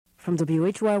From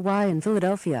WHYY in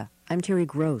Philadelphia, I'm Terry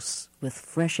Gross with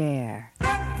Fresh Air.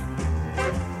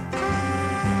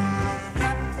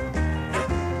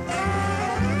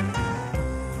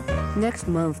 Next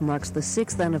month marks the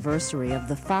 6th anniversary of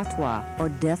the fatwa, or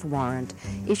death warrant,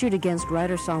 issued against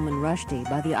writer Salman Rushdie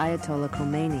by the Ayatollah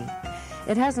Khomeini.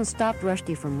 It hasn't stopped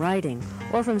Rushdie from writing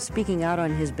or from speaking out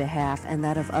on his behalf and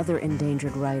that of other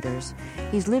endangered writers.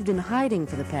 He's lived in hiding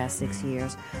for the past 6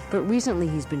 years, but recently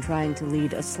he's been trying to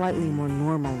lead a slightly more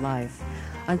normal life.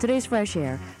 On today's Fresh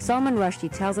Air, Salman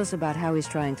Rushdie tells us about how he's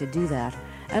trying to do that,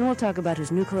 and we'll talk about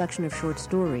his new collection of short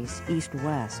stories,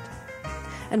 East-West.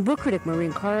 And book critic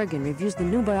Maureen Corrigan reviews the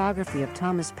new biography of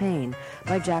Thomas Paine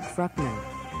by Jack Fruchtman.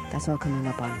 That's all coming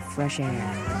up on Fresh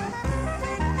Air.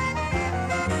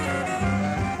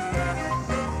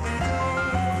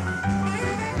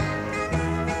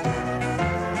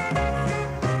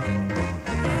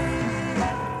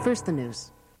 First, the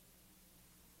news.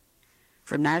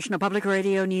 From National Public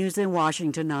Radio News in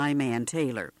Washington, I'm Ann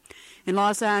Taylor. In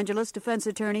Los Angeles, defense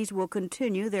attorneys will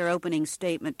continue their opening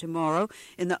statement tomorrow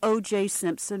in the O.J.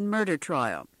 Simpson murder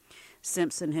trial.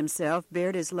 Simpson himself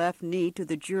bared his left knee to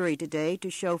the jury today to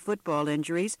show football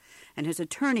injuries, and his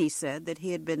attorney said that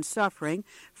he had been suffering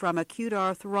from acute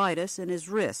arthritis in his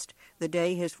wrist the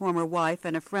day his former wife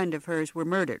and a friend of hers were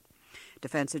murdered.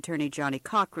 Defense attorney Johnny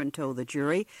Cochran told the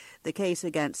jury the case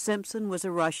against Simpson was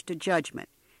a rush to judgment.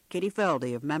 Kitty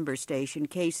Feldy of member station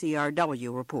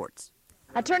KCRW reports.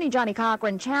 Attorney Johnny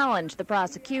Cochran challenged the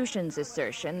prosecution's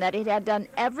assertion that it had done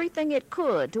everything it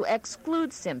could to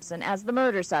exclude Simpson as the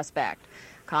murder suspect.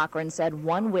 Cochran said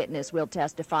one witness will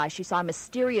testify she saw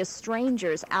mysterious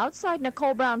strangers outside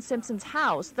Nicole Brown Simpson's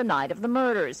house the night of the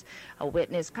murders. A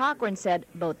witness Cochran said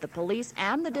both the police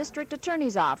and the district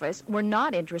attorney's office were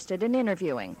not interested in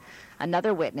interviewing.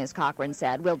 Another witness, Cochran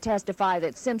said, will testify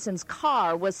that Simpson's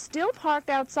car was still parked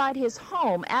outside his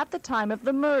home at the time of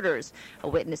the murders. A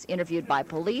witness interviewed by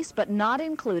police but not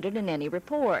included in any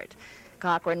report.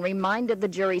 Cochran reminded the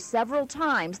jury several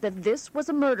times that this was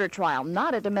a murder trial,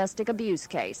 not a domestic abuse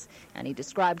case. And he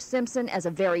described Simpson as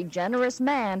a very generous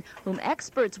man whom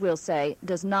experts will say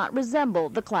does not resemble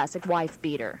the classic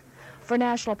wife-beater. For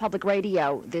National Public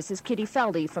Radio, this is Kitty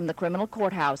Feldy from the criminal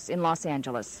courthouse in Los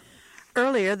Angeles.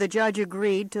 Earlier, the judge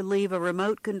agreed to leave a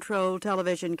remote-controlled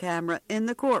television camera in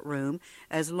the courtroom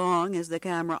as long as the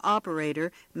camera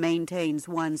operator maintains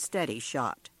one steady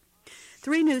shot.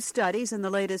 3 new studies in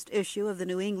the latest issue of the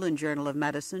New England Journal of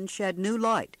Medicine shed new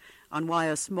light on why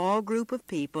a small group of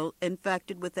people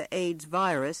infected with the AIDS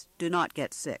virus do not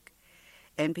get sick.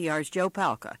 NPR's Joe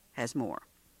Palca has more.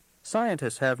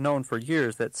 Scientists have known for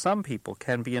years that some people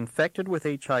can be infected with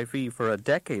HIV for a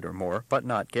decade or more but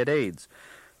not get AIDS.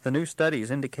 The new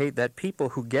studies indicate that people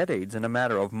who get AIDS in a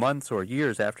matter of months or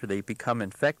years after they become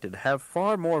infected have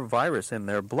far more virus in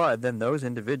their blood than those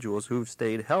individuals who've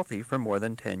stayed healthy for more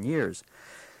than 10 years.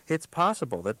 It's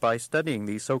possible that by studying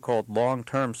these so-called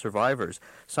long-term survivors,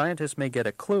 scientists may get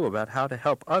a clue about how to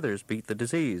help others beat the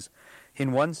disease.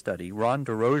 In one study, Ron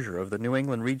DeRosier of the New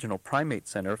England Regional Primate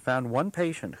Center found one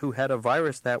patient who had a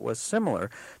virus that was similar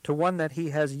to one that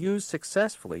he has used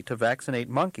successfully to vaccinate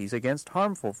monkeys against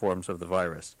harmful forms of the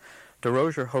virus.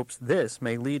 DeRosier hopes this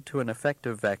may lead to an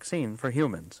effective vaccine for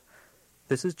humans.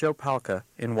 This is Joe Palca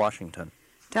in Washington.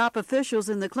 Top officials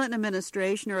in the Clinton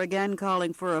administration are again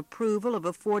calling for approval of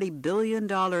a $40 billion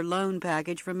loan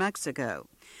package for Mexico.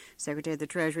 Secretary of the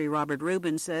Treasury Robert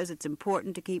Rubin says it's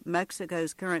important to keep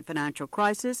Mexico's current financial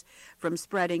crisis from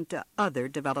spreading to other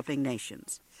developing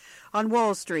nations. On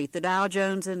Wall Street, the Dow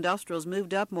Jones Industrials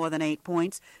moved up more than 8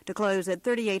 points to close at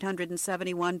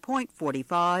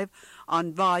 3,871.45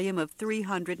 on volume of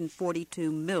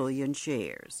 342 million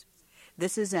shares.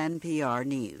 This is NPR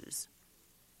News.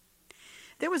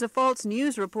 There was a false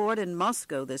news report in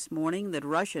Moscow this morning that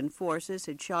Russian forces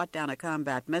had shot down a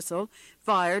combat missile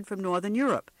fired from northern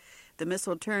Europe. The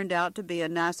missile turned out to be a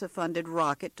NASA-funded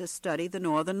rocket to study the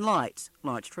northern lights,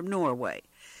 launched from Norway.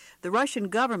 The Russian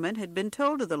government had been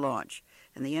told of the launch,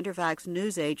 and the Interfax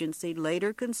news agency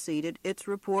later conceded its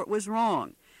report was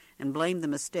wrong and blamed the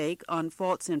mistake on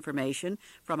false information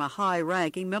from a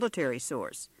high-ranking military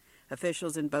source.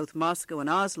 Officials in both Moscow and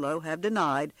Oslo have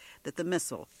denied that the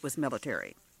missile was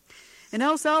military. In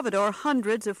El Salvador,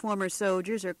 hundreds of former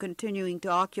soldiers are continuing to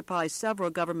occupy several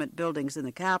government buildings in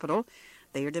the capital.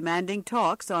 They are demanding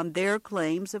talks on their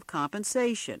claims of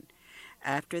compensation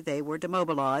after they were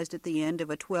demobilized at the end of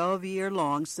a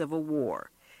 12-year-long civil war.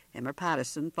 Emma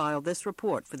Patterson filed this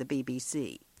report for the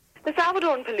BBC. The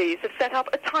Salvadoran police have set up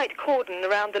a tight cordon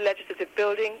around the legislative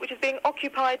building, which is being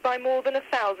occupied by more than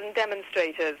 1,000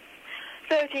 demonstrators.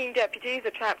 13 deputies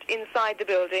are trapped inside the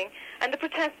building, and the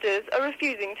protesters are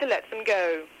refusing to let them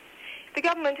go. The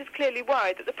government is clearly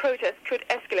worried that the protests could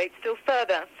escalate still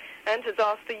further and has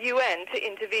asked the UN to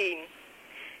intervene.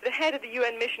 The head of the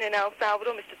UN mission in El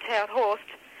Salvador, Mr. Haroun,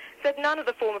 said none of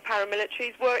the former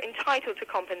paramilitaries were entitled to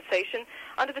compensation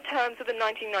under the terms of the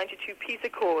 1992 peace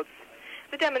accords.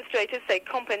 The demonstrators say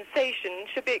compensation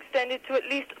should be extended to at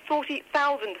least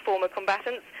 40,000 former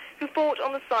combatants who fought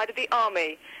on the side of the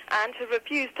army and have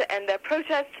refused to end their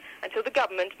protests until the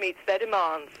government meets their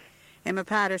demands. Emma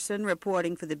Patterson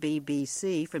reporting for the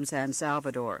BBC from San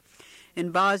Salvador.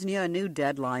 In Bosnia, a new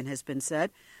deadline has been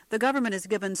set. The government has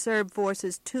given Serb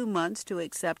forces 2 months to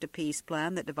accept a peace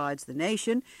plan that divides the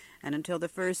nation, and until the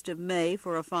 1st of May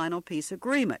for a final peace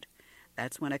agreement.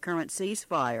 That's when a current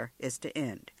ceasefire is to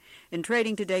end. In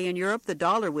trading today in Europe, the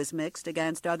dollar was mixed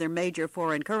against other major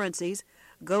foreign currencies.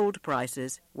 Gold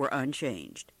prices were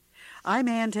unchanged. I'm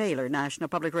Ann Taylor, National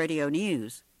Public Radio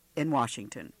News in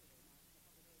Washington.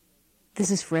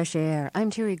 This is Fresh Air. I'm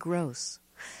Terry Gross.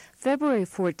 February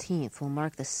 14th will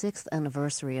mark the 6th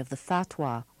anniversary of the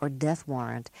fatwa, or death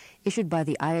warrant, issued by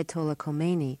the Ayatollah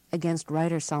Khomeini against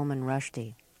writer Salman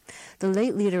Rushdie. The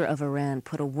late leader of Iran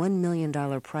put a $1 million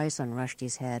price on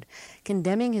Rushdie's head,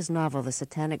 condemning his novel The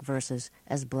Satanic Verses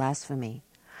as blasphemy.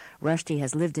 Rushdie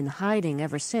has lived in hiding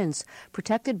ever since,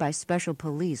 protected by special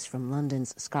police from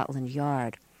London's Scotland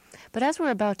Yard. But as we're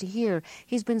about to hear,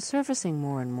 he's been surfacing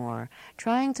more and more,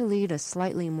 trying to lead a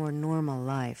slightly more normal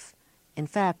life. In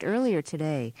fact, earlier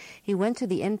today, he went to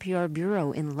the NPR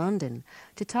bureau in London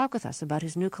to talk with us about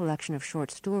his new collection of short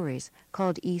stories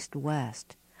called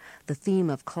East-West. The theme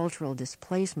of cultural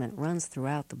displacement runs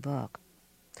throughout the book.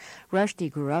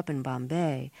 Rushdie grew up in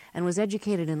Bombay and was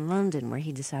educated in London, where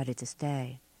he decided to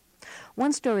stay.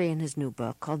 One story in his new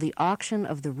book, called The Auction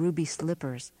of the Ruby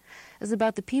Slippers, is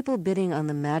about the people bidding on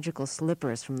the magical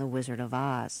slippers from the Wizard of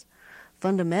Oz.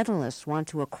 Fundamentalists want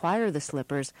to acquire the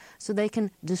slippers so they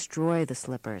can destroy the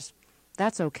slippers.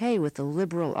 That's okay with the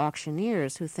liberal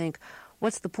auctioneers who think,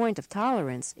 what's the point of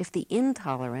tolerance if the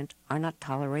intolerant are not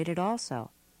tolerated also?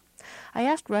 I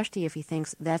asked Rushdie if he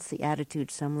thinks that's the attitude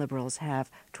some liberals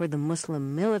have toward the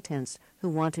Muslim militants who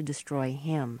want to destroy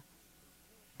him.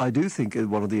 I do think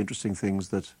one of the interesting things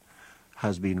that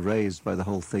has been raised by the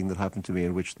whole thing that happened to me,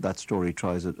 in which that story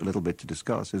tries a little bit to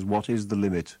discuss, is what is the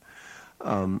limit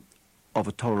of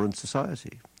a tolerant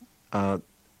society.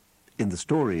 In the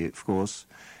story, of course,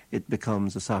 it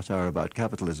becomes a satire about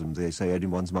capitalism. They say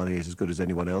anyone's money is as good as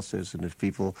anyone else's, and if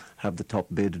people have the top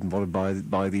bid and want to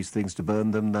buy these things to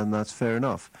burn them, then that's fair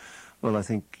enough. Well, I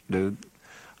think,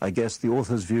 I guess the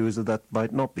author's view is that that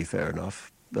might not be fair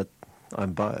enough, but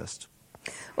I'm biased.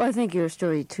 Well, I think your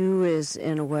story, too, is,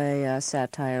 in a way, a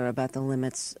satire about the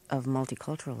limits of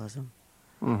multiculturalism.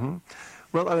 Mm-hmm.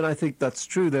 Well, I mean, I think that's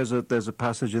true. There's a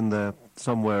passage in there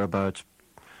somewhere about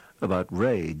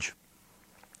rage,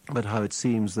 but how it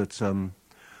seems that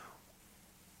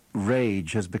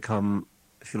rage has become,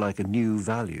 if you like, a new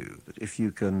value. That if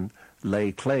you can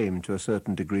lay claim to a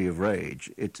certain degree of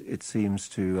rage, it seems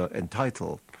to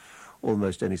entitle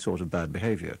almost any sort of bad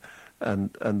behavior.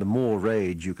 And the more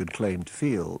rage you can claim to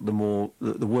feel, the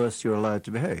worse you're allowed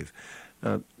to behave.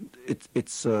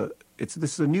 This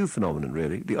is a new phenomenon,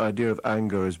 really. The idea of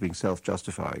anger as being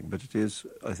self-justifying, but it is,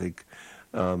 I think,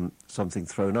 something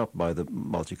thrown up by the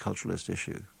multiculturalist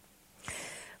issue.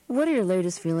 What are your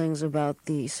latest feelings about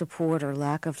the support or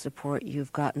lack of support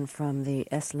you've gotten from the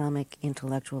Islamic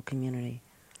intellectual community?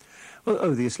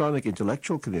 Well, the Islamic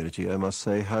intellectual community, I must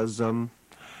say, has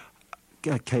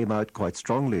came out quite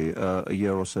strongly a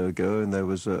year or so ago, and there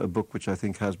was a book which I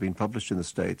think has been published in the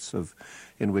States,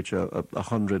 in which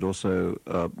 100 or so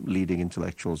leading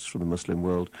intellectuals from the Muslim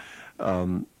world,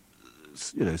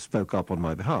 spoke up on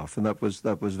my behalf, and that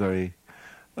was very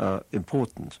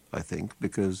important, I think,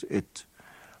 because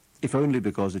if only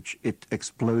because it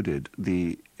exploded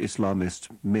the Islamist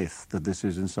myth that this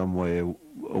is in some way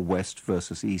a West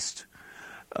versus East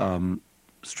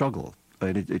struggle. I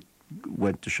mean, it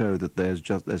went to show that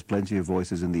there's plenty of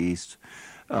voices in the East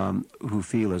who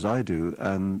feel as I do,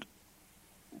 and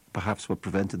perhaps what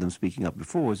prevented them speaking up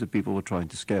before is that people were trying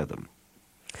to scare them.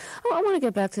 Oh, I want to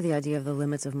get back to the idea of the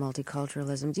limits of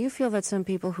multiculturalism. Do you feel that some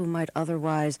people who might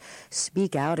otherwise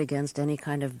speak out against any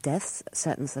kind of death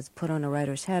sentence that's put on a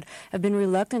writer's head have been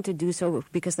reluctant to do so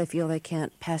because they feel they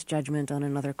can't pass judgment on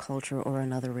another culture or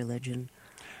another religion?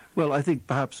 Well, I think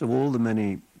perhaps of all the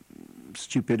many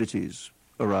stupidities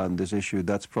around this issue,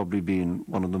 that's probably been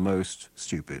one of the most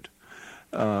stupid.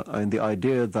 And the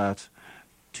idea that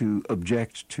to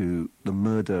object to the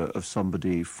murder of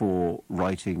somebody for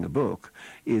writing a book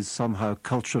is somehow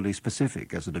culturally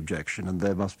specific as an objection, and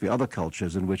there must be other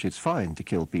cultures in which it's fine to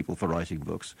kill people for writing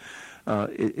books.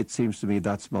 It seems to me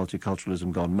that's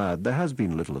multiculturalism gone mad. There has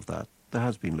been little of that.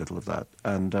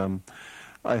 And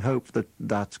I hope that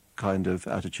that kind of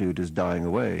attitude is dying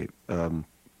away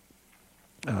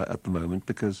at the moment,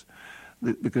 because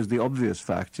the obvious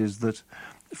fact is that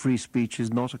free speech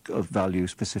is not a value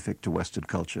specific to Western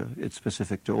culture. It's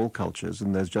specific to all cultures,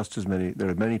 and there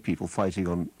are many people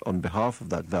fighting on behalf of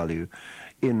that value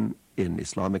in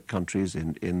Islamic countries,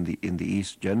 in the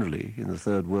East generally, in the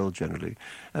Third World generally,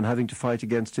 and having to fight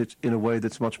against it in a way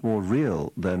that's much more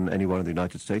real than anyone in the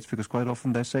United States, because quite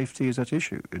often their safety is at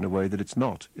issue in a way that it's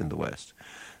not in the West.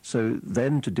 So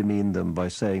then to demean them by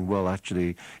saying, well,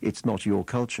 actually, it's not your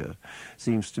culture,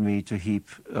 seems to me to heap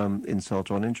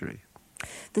insult on injury.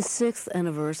 The 6th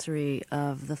anniversary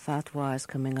of the fatwa is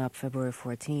coming up February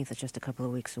 14th. It's just a couple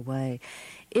of weeks away.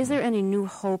 Is there any new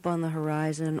hope on the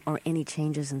horizon or any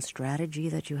changes in strategy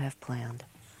that you have planned?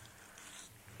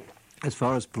 As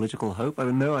far as political hope,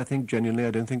 no, I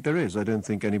don't think there is. I don't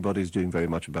think anybody's doing very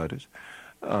much about it.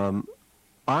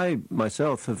 I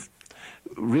myself have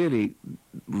really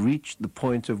reached the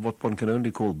point of what one can only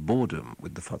call boredom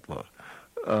with the fatwa.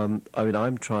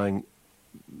 I'm trying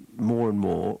more and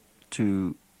more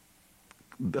to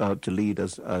lead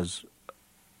as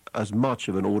much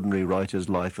of an ordinary writer's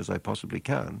life as I possibly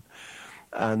can,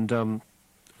 and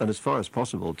as far as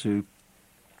possible to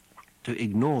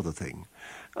ignore the thing.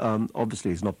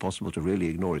 Obviously, it's not possible to really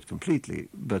ignore it completely,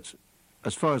 but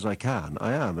as far as I can,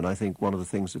 I am. And I think one of the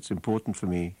things that's important for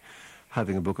me,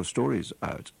 having a book of stories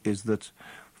out, is that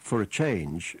for a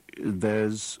change,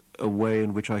 there's a way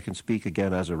in which I can speak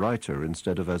again as a writer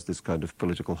instead of as this kind of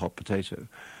political hot potato.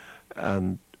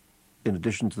 And in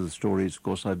addition to the stories, of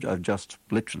course, I've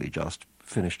literally just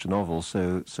finished a novel,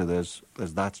 so there's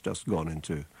that's just gone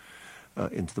into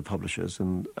the publishers,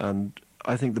 and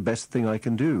I think the best thing I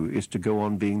can do is to go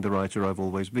on being the writer I've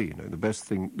always been.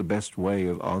 The best way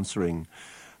of answering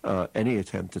any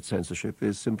attempt at censorship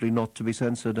is simply not to be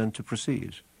censored and to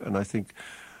proceed. And I think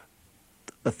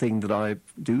a thing that I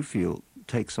do feel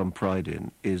take some pride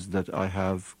in is that I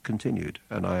have continued,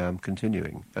 and I am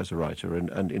continuing as a writer,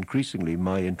 and increasingly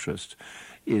my interest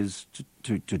is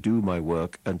to do my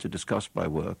work and to discuss my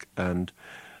work and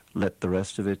let the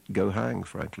rest of it go hang,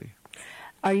 frankly.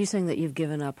 Are you saying that you've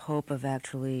given up hope of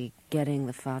actually getting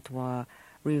the fatwa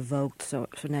revoked, so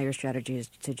now your strategy is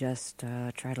to just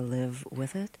try to live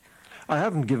with it? I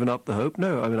haven't given up the hope,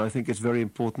 no. I think it's very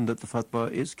important that the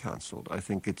fatwa is cancelled. I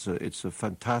think it's a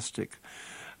fantastic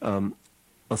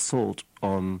assault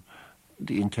on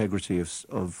the integrity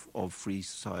of free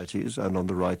societies and on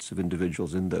the rights of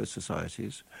individuals in those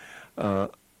societies.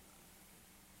 But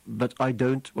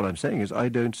what I'm saying is I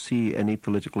don't see any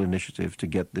political initiative to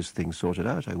get this thing sorted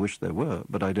out. I wish there were,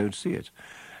 but I don't see it.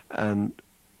 And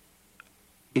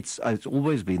it's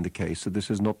always been the case that this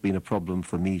has not been a problem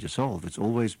for me to solve. It's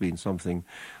always been something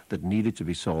that needed to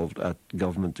be solved at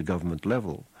government-to-government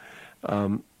level.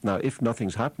 Now, if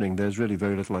nothing's happening, there's really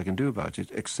very little I can do about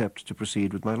it except to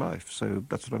proceed with my life. So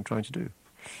that's what I'm trying to do.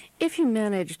 If you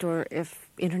managed, or if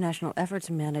international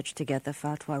efforts managed to get the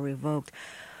fatwa revoked,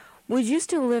 would you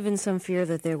still live in some fear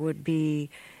that there would be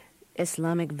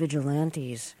Islamic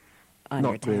vigilantes on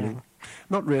your tail? Not really.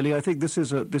 Not really. I think this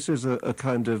is a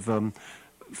kind of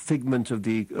figment of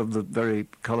the very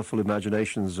colourful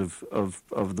imaginations of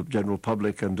the general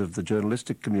public and of the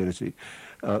journalistic community.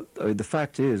 The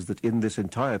fact is that in this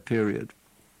entire period,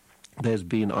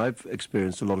 I've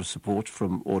experienced a lot of support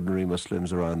from ordinary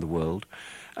Muslims around the world,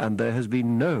 and there has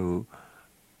been no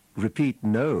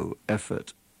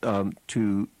effort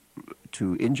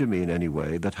to injure me in any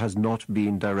way that has not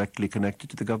been directly connected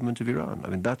to the government of Iran. I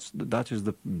mean, those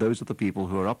are the people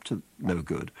who are up to no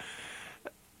good,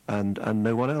 and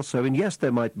no one else. So, I mean, yes,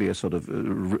 there might be a sort of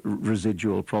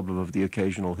residual problem of the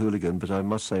occasional hooligan, but I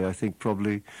must say I think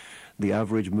probably the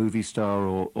average movie star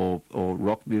or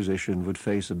rock musician would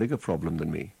face a bigger problem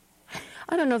than me.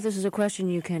 I don't know if this is a question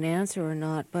you can answer or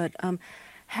not, but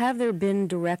have there been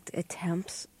direct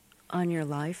attempts on your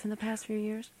life in the past few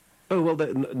years? Oh, well,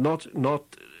 not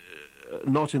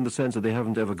in the sense that they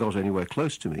haven't ever got anywhere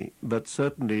close to me, but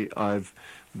certainly I've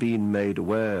been made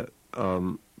aware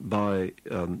by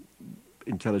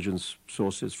intelligence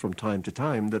sources from time to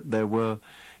time that there were,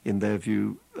 in their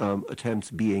view,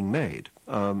 attempts being made.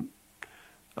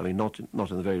 I mean, not in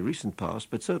the very recent past,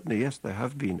 but certainly, yes, there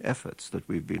have been efforts that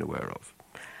we've been aware of.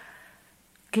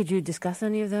 Could you discuss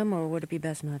any of them, or would it be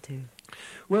best not to?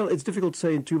 Well, it's difficult to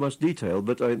say in too much detail,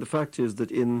 but the fact is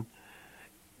that in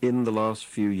in the last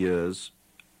few years,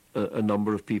 a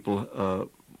number of people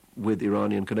with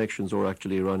Iranian connections, or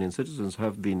actually Iranian citizens,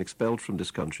 have been expelled from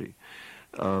this country.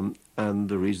 And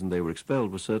the reason they were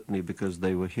expelled was certainly because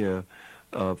they were here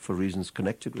for reasons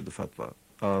connected with the fatwa.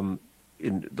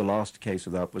 In the last case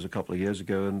of that was a couple of years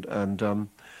ago, and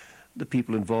the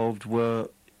people involved were,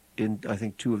 in I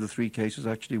think 2 of the 3 cases,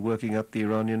 actually working at the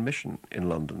Iranian mission in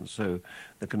London. So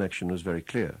the connection was very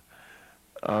clear.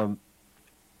 I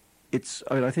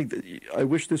think that, I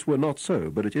wish this were not so,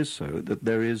 but it is so, that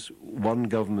there is one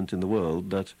government in the world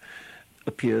that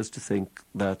appears to think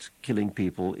that killing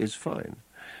people is fine.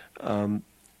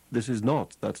 This is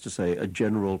not, that's to say, a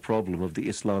general problem of the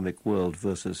Islamic world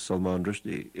versus Salman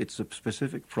Rushdie. It's a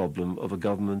specific problem of a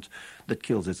government that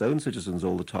kills its own citizens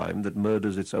all the time, that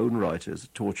murders its own writers,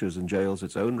 tortures and jails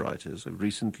its own writers.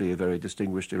 Recently, a very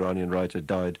distinguished Iranian writer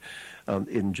died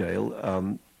in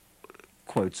jail.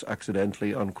 Quotes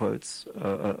accidentally, unquotes,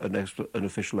 an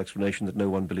official explanation that no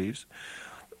one believes.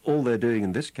 All they're doing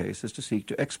in this case is to seek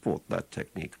to export that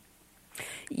technique.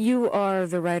 You are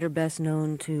the writer best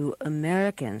known to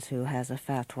Americans who has a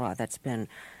fatwa that's been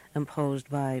imposed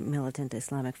by militant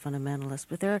Islamic fundamentalists,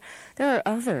 but there are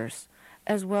others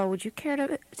as well. Would you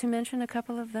care to mention a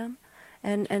couple of them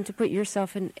and to put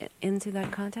yourself into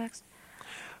that context?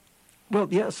 Well,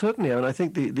 yeah, certainly. And I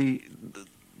think the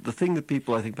thing that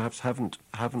people, I think, perhaps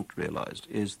haven't realized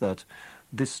is that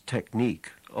this technique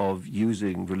of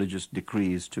using religious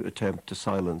decrees to attempt to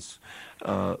silence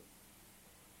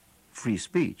free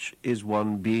speech is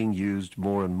one being used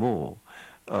more and more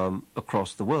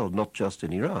across the world, not just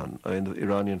in Iran. I mean, the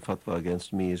Iranian fatwa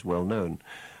against me is well known.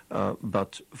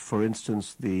 But, for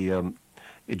instance, the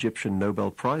Egyptian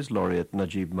Nobel Prize laureate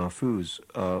Najib Mahfouz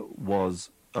was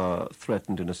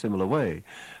threatened in a similar way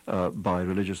by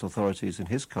religious authorities in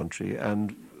his country,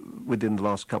 and within the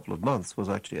last couple of months was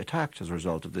actually attacked as a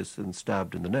result of this and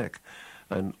stabbed in the neck.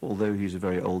 And although he's a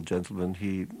very old gentleman,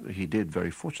 he did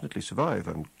very fortunately survive,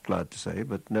 I'm glad to say,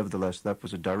 but nevertheless that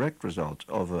was a direct result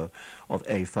of a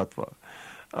fatwa.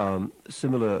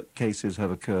 Similar cases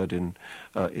have occurred in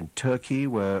Turkey,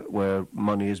 where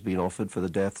money has been offered for the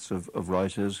deaths of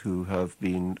writers who have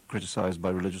been criticized by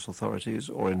religious authorities,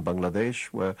 or in Bangladesh,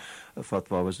 where a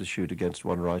fatwa was issued against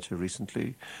one writer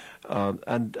recently,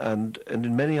 and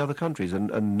in many other countries,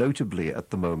 and notably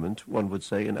at the moment, one would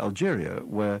say, in Algeria,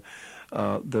 where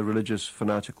the religious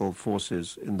fanatical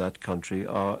forces in that country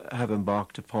have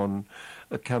embarked upon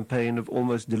a campaign of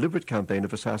almost deliberate campaign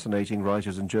of assassinating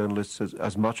writers and journalists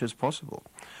as much as possible.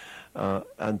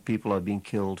 And people are being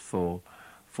killed for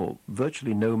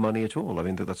virtually no money at all. I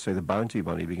mean, let's say the bounty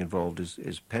money being involved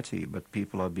is petty, but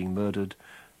people are being murdered,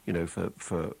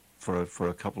 for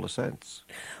a couple of cents.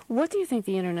 What do you think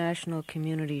the international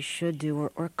community should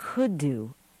do or could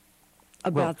do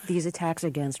about these attacks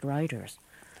against writers?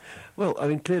 Well, I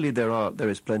mean, clearly there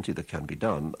is plenty that can be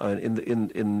done.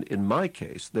 In my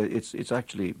case, it's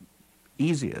actually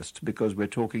easiest because we're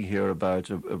talking here about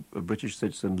a British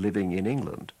citizen living in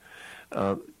England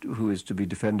who is to be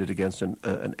defended against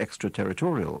an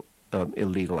extraterritorial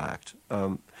illegal act.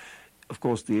 Of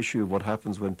course, the issue of what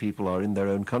happens when people are in their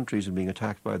own countries and being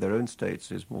attacked by their own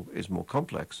states is more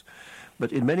complex.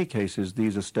 But in many cases,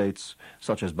 these are states,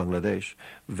 such as Bangladesh,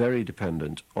 very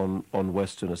dependent on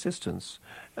Western assistance.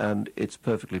 And it's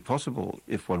perfectly possible,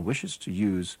 if one wishes to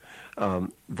use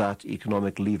that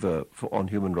economic lever on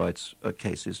human rights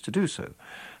cases, to do so.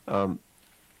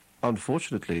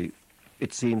 Unfortunately,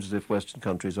 it seems as if Western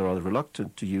countries are rather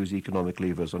reluctant to use economic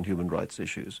levers on human rights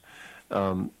issues.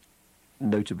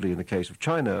 Notably in the case of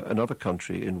China, another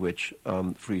country in which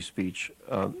free speech,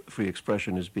 free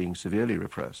expression is being severely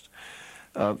repressed.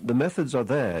 The methods are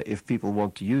there if people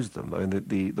want to use them. I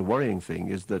mean, the worrying thing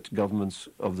is that governments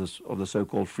of the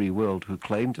so-called free world who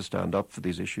claim to stand up for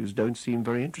these issues don't seem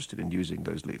very interested in using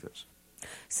those levers.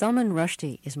 Salman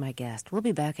Rushdie is my guest. We'll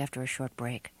be back after a short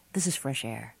break. This is Fresh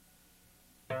Air.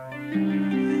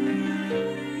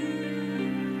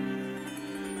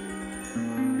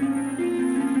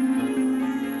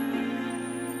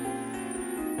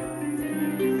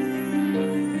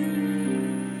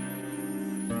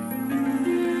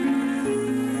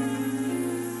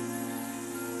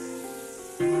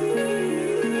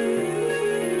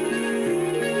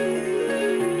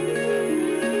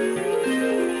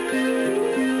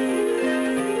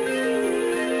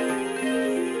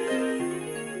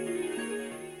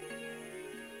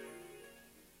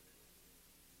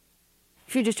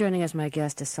 If you're just joining us, my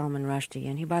guest is Salman Rushdie,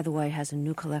 and he, by the way, has a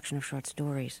new collection of short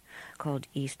stories called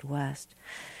East-West.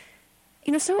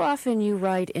 You know, so often you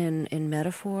write in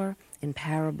metaphor, in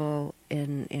parable,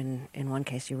 in one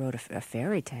case you wrote a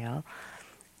fairy tale.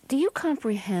 Do you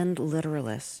comprehend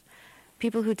literalists,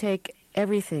 people who take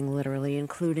everything literally,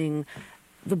 including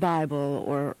the Bible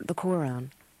or the Quran?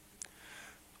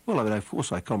 Well, I mean, of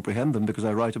course I comprehend them because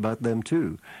I write about them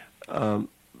too.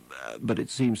 But it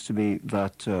seems to me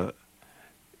that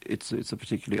it's a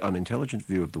particularly unintelligent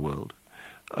view of the world.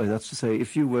 I mean, that's to say,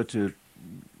 if you were to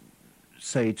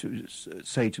say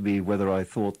to me whether I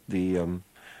thought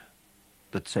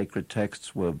that sacred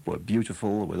texts were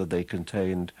beautiful, whether they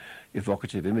contained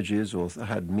evocative images or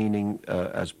had meaning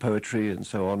as poetry and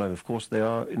so on, and of course they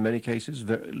are, in many cases,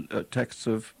 texts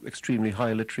of extremely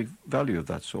high literary value of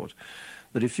that sort.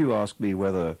 But if you ask me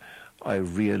whether I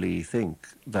really think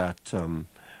that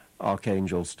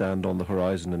archangels stand on the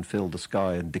horizon and fill the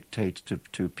sky and dictate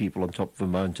to people on top of a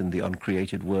mountain the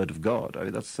uncreated word of God, I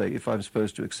mean, that's to say, if I'm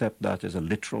supposed to accept that as a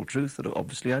literal truth, then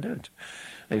obviously I don't.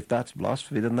 If that's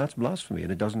blasphemy, then that's blasphemy,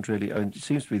 and it doesn't really. I mean, it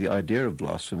seems to be the idea of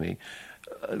blasphemy,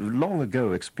 a long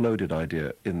ago exploded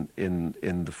idea in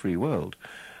the free world.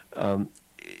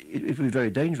 It would be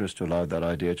very dangerous to allow that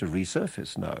idea to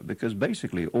resurface now, because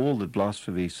basically all that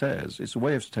blasphemy says is a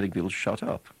way of telling people shut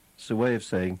up. It's a way of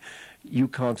saying you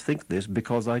can't think this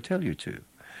because I tell you to.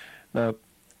 Now,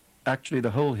 actually,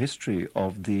 the whole history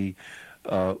of the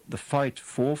fight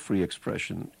for free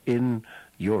expression in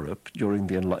Europe during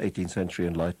the 18th century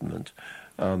Enlightenment,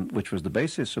 which was the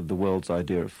basis of the world's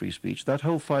idea of free speech, that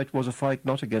whole fight was a fight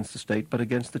not against the state but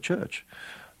against the church.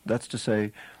 That's to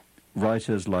say,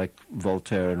 writers like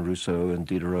Voltaire and Rousseau and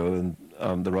Diderot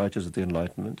and the writers of the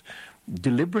Enlightenment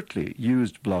deliberately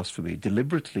used blasphemy,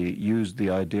 deliberately used the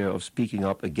idea of speaking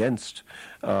up against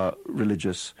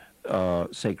religious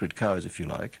sacred cows, if you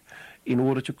like, in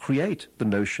order to create the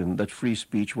notion that free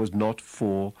speech was not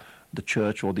for the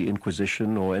church or the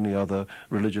Inquisition or any other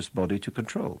religious body to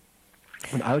control.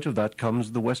 And out of that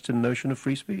comes the Western notion of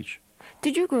free speech.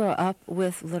 Did you grow up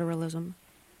with literalism?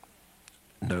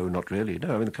 No, not really.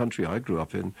 No, I mean, the country I grew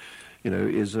up in,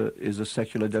 is a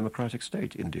secular democratic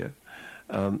state, India.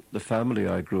 The family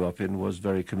I grew up in was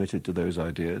very committed to those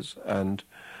ideas and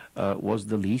was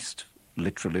the least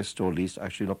literalist, or least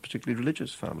actually not particularly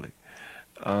religious family.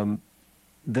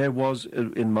 There was,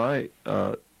 in my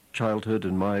childhood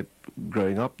and my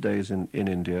growing up days in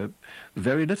India,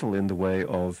 very little in the way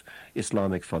of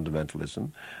Islamic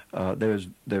fundamentalism,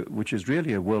 which is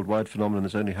really a worldwide phenomenon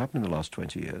that's only happened in the last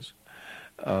 20 years.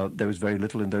 There was very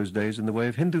little in those days in the way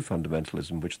of Hindu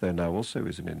fundamentalism, which there now also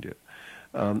is in India.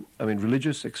 I mean,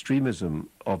 religious extremism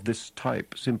of this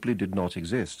type simply did not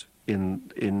exist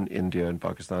in India and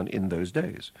Pakistan in those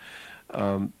days.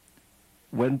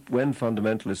 When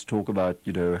fundamentalists talk about,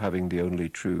 having the only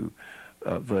true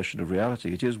version of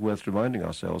reality, it is worth reminding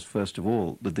ourselves, first of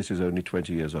all, that this is only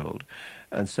 20 years old,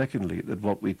 and secondly, that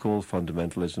what we call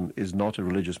fundamentalism is not a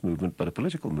religious movement but a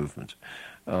political movement,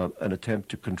 an attempt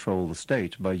to control the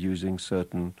state by using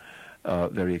certain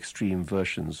very extreme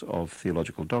versions of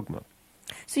theological dogma.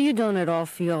 So you don't at all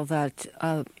feel that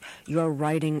your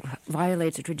writing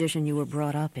violates a tradition you were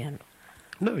brought up in?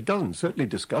 No, it doesn't. It certainly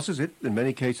discusses it. In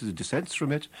many cases it dissents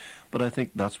from it, but I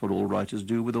think that's what all writers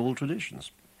do with all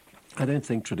traditions. I don't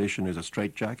think tradition is a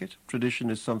straitjacket. Tradition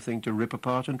is something to rip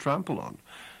apart and trample on.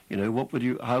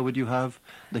 How would you have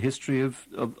the history of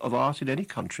art in any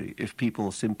country if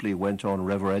people simply went on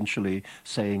reverentially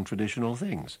saying traditional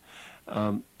things?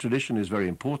 Tradition is very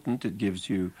important. It gives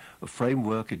you a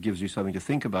framework, it gives you something to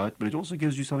think about, but it also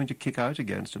gives you something to kick out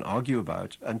against and argue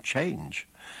about and change.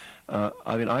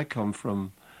 I come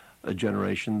from a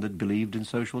generation that believed in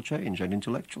social change and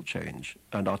intellectual change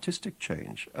and artistic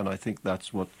change, and I think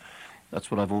that's what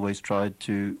I've always tried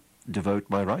to devote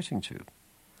my writing to,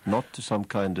 not to some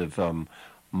kind of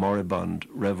moribund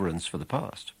reverence for the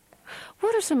past.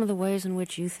 What are some of the ways in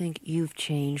which you think you've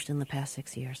changed in the past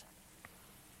 6 years?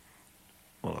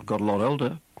 Well, I've got a lot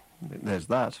older. There's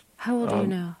that. How old are you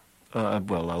now?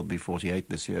 Well, I'll be 48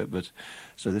 this year, but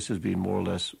so this has been more or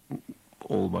less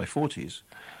all my 40s.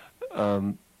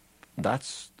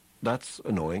 That's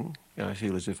annoying. I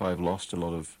feel as if I've lost a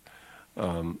lot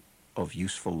of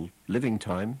useful living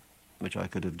time, which I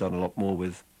could have done a lot more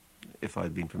with if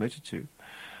I'd been permitted to.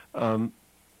 I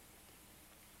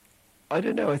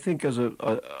don't know. I think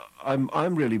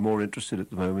I'm really more interested at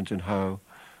the moment in how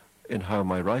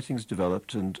my writing's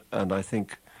developed, and I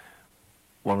think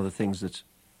one of the things that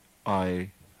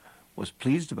I was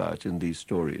pleased about in these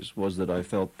stories was that I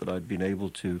felt that I'd been able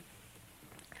to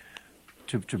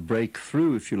break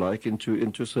through, if you like, into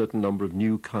a certain number of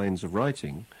new kinds of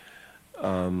writing.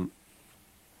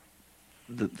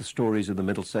 The stories in the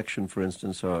middle section, for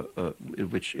instance, are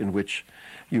in which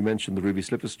you mentioned the Ruby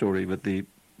Slipper story, but the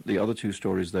the other two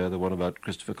stories there, the one about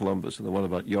Christopher Columbus and the one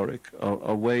about Yorick,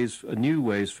 are new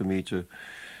ways for me to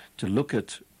look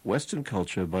at Western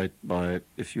culture by,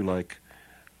 if you like,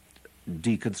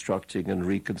 deconstructing and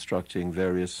reconstructing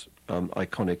various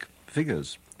iconic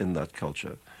figures in that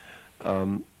culture.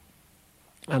 And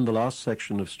the last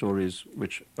section of stories,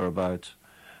 which are about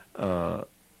the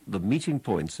meeting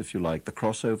points, if you like, the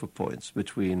crossover points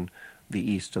between the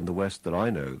East and the West that I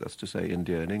know, that's to say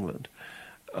India and England,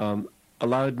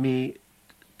 allowed me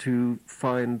to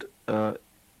find,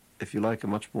 if you like, a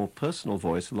much more personal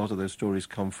voice. A lot of those stories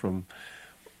come from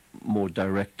more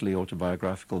directly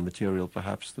autobiographical material,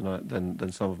 perhaps,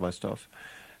 than some of my stuff,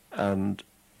 and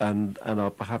are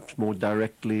perhaps more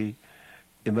directly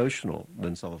emotional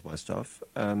than some of my stuff.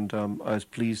 And I was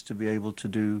pleased to be able to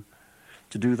do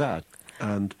that.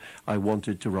 And I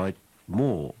wanted to write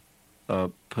more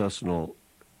personal,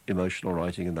 emotional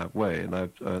writing in that way. And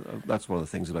that's one of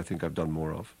the things that I think I've done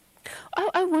more of.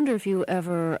 I wonder if you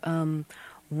ever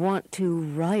want to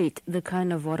write the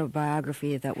kind of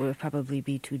autobiography that would probably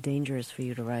be too dangerous for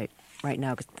you to write right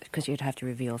now, because you'd have to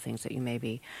reveal things that you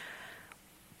maybe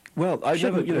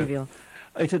shouldn't reveal.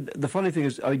 The funny thing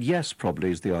is, yes,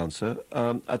 probably is the answer.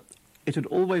 It had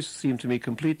always seemed to me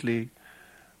completely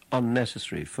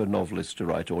unnecessary for novelists to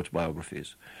write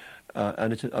autobiographies.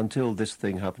 And until this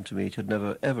thing happened to me, it had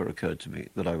never, ever occurred to me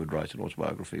that I would write an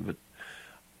autobiography. But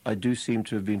I do seem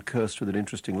to have been cursed with an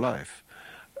interesting life.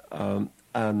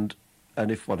 And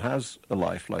if one has a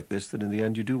life like this, then in the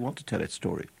end you do want to tell its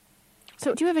story.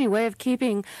 So do you have any way of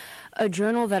keeping a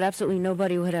journal that absolutely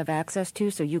nobody would have access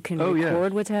to, so you can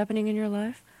record what's happening in your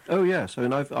life? Oh, yes. I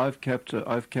mean, I've kept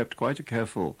quite a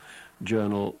careful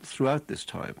journal throughout this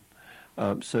time.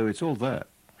 So it's all there.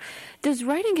 Does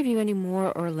writing give you any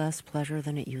more or less pleasure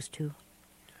than it used to?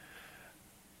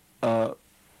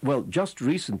 Well, just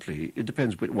recently, it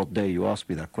depends what day you ask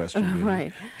me that question.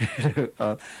 Really.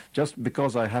 Right. Just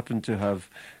because I happen to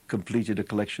have completed a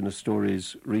collection of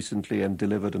stories recently and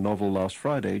delivered a novel last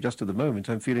Friday, just at the moment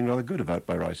I'm feeling rather good about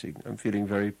my writing. I'm feeling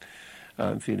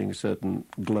a certain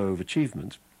glow of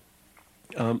achievement.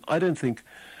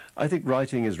 I think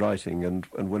writing is writing, and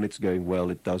when it's going well,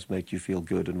 it does make you feel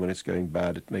good, and when it's going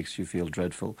bad, it makes you feel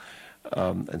dreadful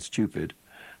and stupid.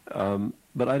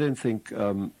 But I don't think,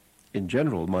 in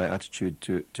general, my attitude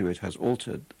to it has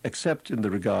altered, except in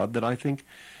the regard that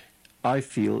I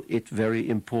feel it very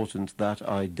important that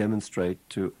I demonstrate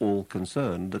to all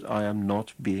concerned that I am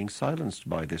not being silenced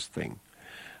by this thing.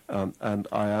 And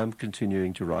I am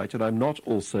continuing to write, and I'm not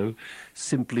also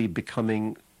simply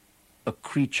becoming a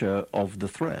creature of the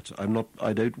threat. I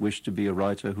don't wish to be a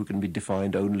writer who can be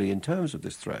defined only in terms of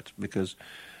this threat, because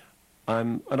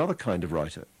I'm another kind of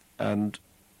writer. And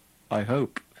I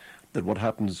hope that what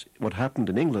happened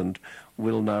in England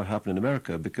will now happen in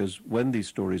America, because when these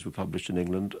stories were published in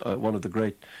England, one of the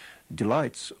great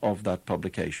delights of that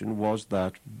publication was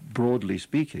that, broadly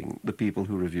speaking, the people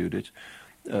who reviewed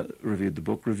the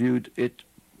book, reviewed it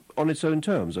on its own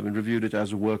terms. I mean, reviewed it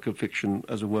as a work of fiction,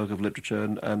 as a work of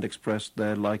literature, and expressed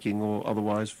their liking or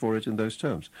otherwise for it in those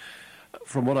terms.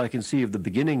 From what I can see of the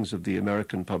beginnings of the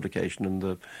American publication and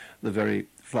the very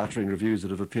flattering reviews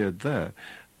that have appeared there,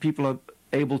 people are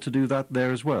able to do that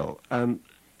there as well. And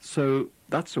so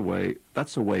that's a way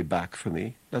back for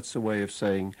me. That's a way of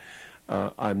saying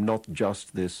I'm not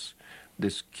just this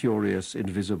curious,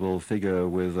 invisible figure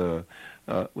with a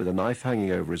knife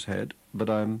hanging over his head, but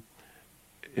I'm,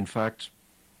 in fact,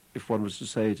 if one was to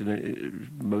say it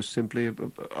most simply,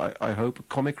 I hope, a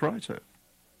comic writer.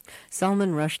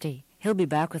 Salman Rushdie. He'll be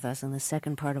back with us in the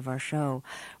second part of our show.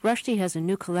 Rushdie has a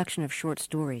new collection of short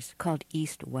stories called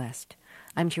East West.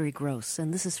 I'm Terry Gross,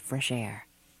 and this is Fresh Air.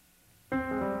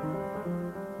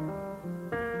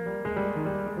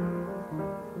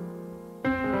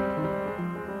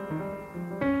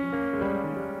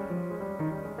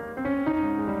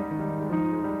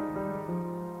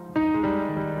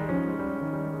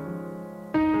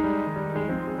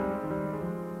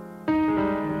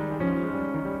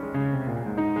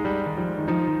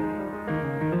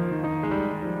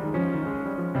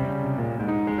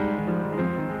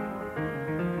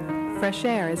 Fresh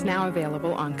Air is now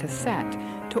available on cassette.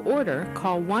 To order,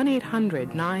 call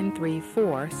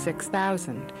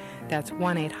 1-800-934-6000. That's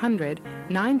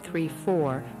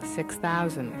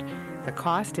 1-800-934-6000. The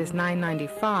cost is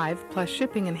 $9.95 plus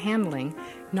shipping and handling.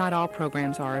 Not all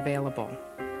programs are available.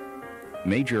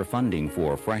 Major funding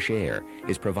for Fresh Air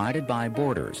is provided by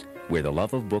Borders, where the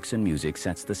love of books and music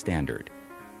sets the standard.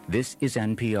 This is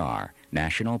NPR,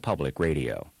 National Public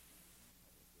Radio.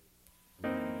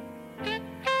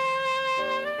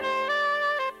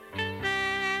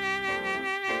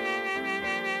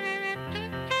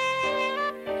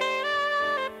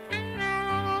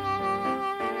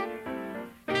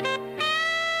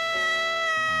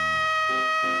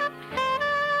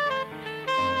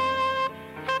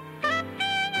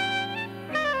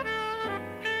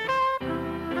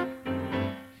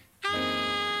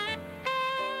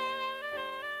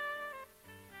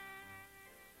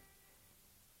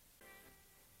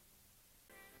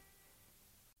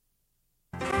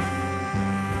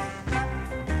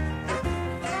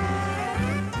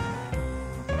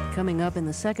 Coming up in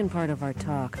the second part of our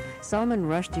talk, Salman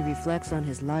Rushdie reflects on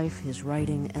his life, his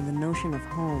writing, and the notion of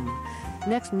home.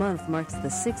 Next month marks the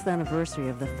 6th anniversary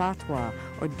of the fatwa,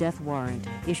 or death warrant,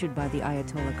 issued by the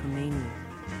Ayatollah Khomeini.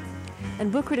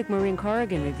 And book critic Maureen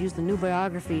Corrigan reviews the new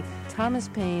biography, Thomas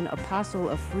Paine, Apostle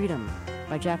of Freedom,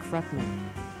 by Jack Fruchtman.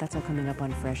 That's all coming up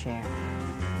on Fresh Air.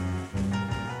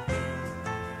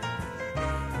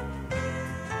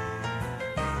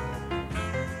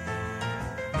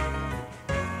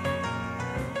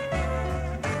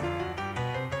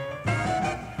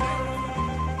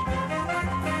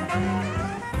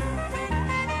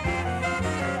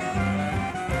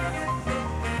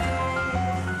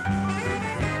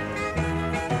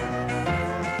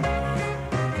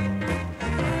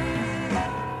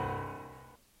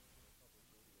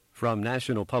 From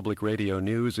National Public Radio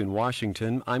News in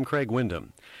Washington, I'm Craig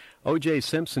Windham. O.J.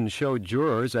 Simpson showed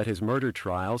jurors at his murder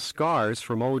trial scars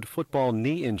from old football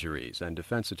knee injuries, and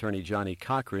defense attorney Johnny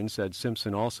Cochran said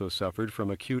Simpson also suffered from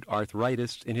acute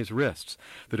arthritis in his wrists.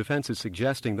 The defense is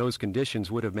suggesting those conditions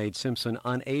would have made Simpson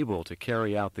unable to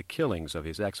carry out the killings of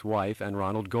his ex-wife and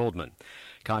Ronald Goldman.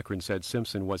 Cochran said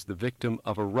Simpson was the victim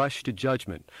of a rush to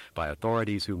judgment by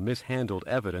authorities who mishandled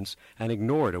evidence and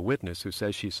ignored a witness who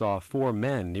says she saw 4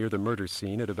 men near the murder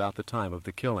scene at about the time of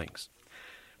the killings.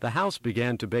 The House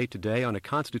began debate today on a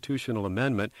constitutional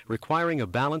amendment requiring a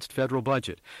balanced federal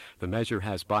budget. The measure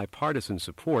has bipartisan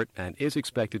support and is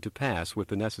expected to pass with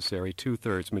the necessary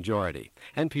 2/3 majority.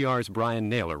 NPR's Brian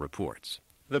Naylor reports.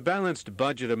 The balanced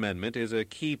budget amendment is a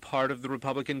key part of the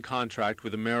Republican contract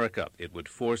with America. It would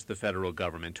force the federal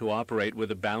government to operate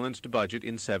with a balanced budget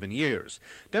in 7 years.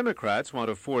 Democrats want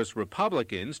to force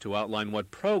Republicans to outline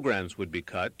what programs would be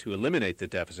cut to eliminate the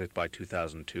deficit by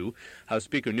 2002. House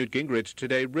Speaker Newt Gingrich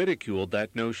today ridiculed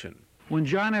that notion. When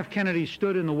John F. Kennedy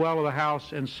stood in the well of the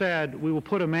House and said, "We will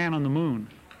put a man on the moon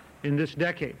in this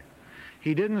decade,"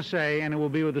 he didn't say, and it will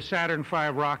be with the Saturn V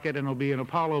rocket, and it'll be an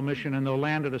Apollo mission, and they'll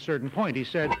land at a certain point. He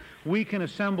said, we can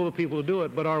assemble the people to do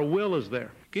it, but our will is there.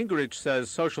 Gingrich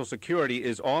says Social Security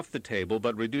is off the table,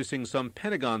 but reducing some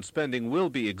Pentagon spending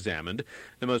will be examined.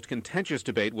 The most contentious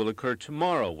debate will occur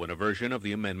tomorrow when a version of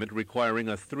the amendment requiring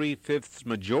a 3/5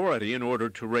 majority in order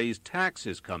to raise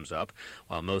taxes comes up.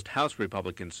 While most House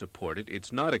Republicans support it,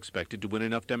 it's not expected to win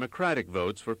enough Democratic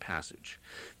votes for passage.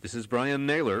 This is Brian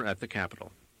Naylor at the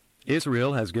Capitol.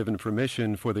 Israel has given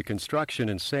permission for the construction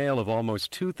and sale of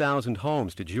almost 2,000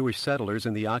 homes to Jewish settlers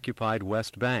in the occupied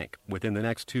West Bank. Within the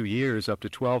next 2 years, up to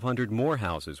 1,200 more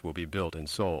houses will be built and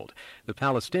sold. The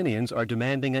Palestinians are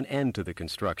demanding an end to the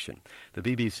construction. The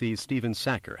BBC's Stephen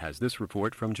Sacker has this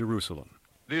report from Jerusalem.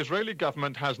 The Israeli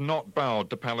government has not bowed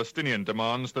to Palestinian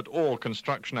demands that all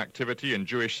construction activity in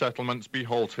Jewish settlements be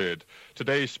halted.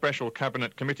 Today's special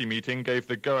cabinet committee meeting gave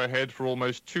the go-ahead for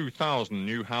almost 2,000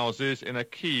 new houses in a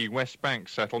key West Bank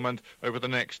settlement over the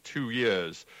next 2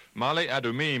 years. Ma'ale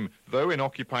Adumim, though in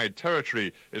occupied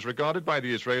territory, is regarded by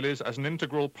the Israelis as an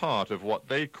integral part of what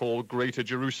they call Greater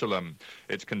Jerusalem.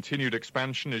 Its continued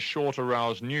expansion is sure to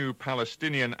rouse new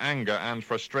Palestinian anger and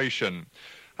frustration.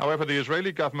 However, the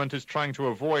Israeli government is trying to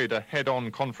avoid a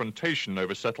head-on confrontation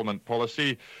over settlement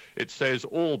policy. It says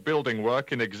all building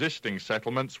work in existing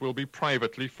settlements will be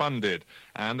privately funded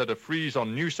and that a freeze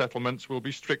on new settlements will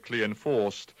be strictly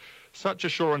enforced. Such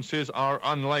assurances are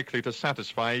unlikely to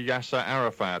satisfy Yasser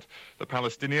Arafat. The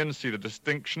Palestinians see the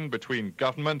distinction between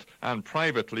government and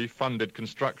privately funded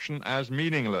construction as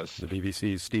meaningless. The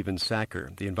BBC's Stephen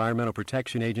Sacker. The Environmental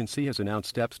Protection Agency has announced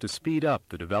steps to speed up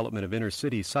the development of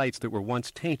inner-city sites that were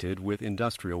once tainted with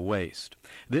industrial waste.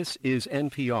 This is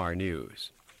NPR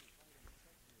News.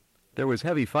 There was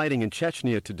heavy fighting in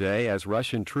Chechnya today as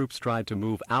Russian troops tried to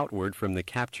move outward from the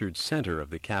captured center of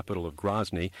the capital of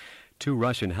Grozny. 2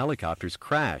 Russian helicopters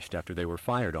crashed after they were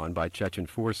fired on by Chechen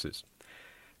forces.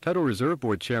 Federal Reserve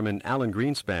Board Chairman Alan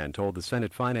Greenspan told the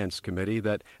Senate Finance Committee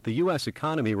that the U.S.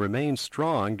 economy remains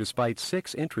strong despite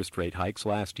 6 interest rate hikes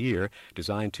last year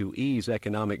designed to ease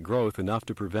economic growth enough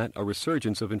to prevent a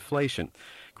resurgence of inflation.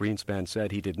 Greenspan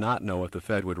said he did not know if the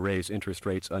Fed would raise interest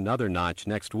rates another notch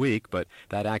next week, but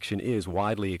that action is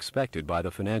widely expected by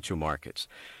the financial markets.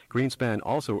 Greenspan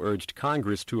also urged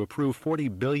Congress to approve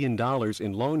 $40 billion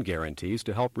in loan guarantees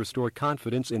to help restore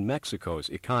confidence in Mexico's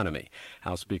economy.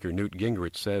 House Speaker Newt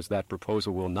Gingrich says that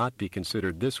proposal will not be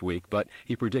considered this week, but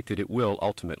he predicted it will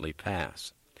ultimately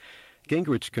pass.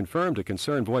 Gingrich confirmed a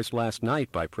concern voiced last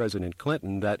night by President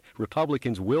Clinton that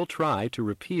Republicans will try to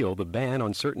repeal the ban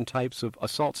on certain types of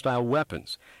assault-style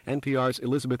weapons. NPR's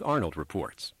Elizabeth Arnold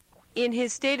reports. In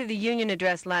his State of the Union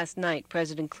address last night,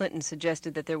 President Clinton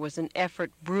suggested that there was an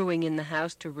effort brewing in the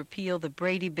House to repeal the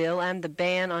Brady Bill and the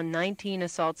ban on 19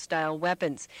 assault-style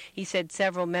weapons. He said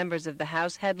several members of the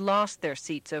House had lost their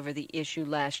seats over the issue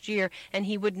last year, and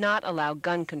he would not allow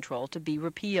gun control to be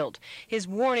repealed. His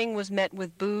warning was met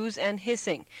with boos and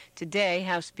hissing. Today,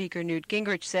 House Speaker Newt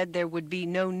Gingrich said there would be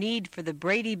no need for the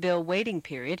Brady Bill waiting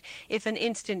period if an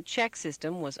instant check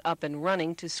system was up and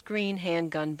running to screen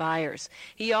handgun buyers.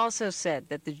 He also said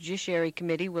that the Judiciary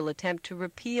Committee will attempt to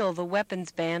repeal the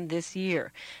weapons ban this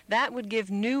year. That would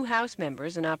give new House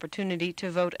members an opportunity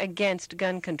to vote against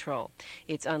gun control.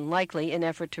 It's unlikely an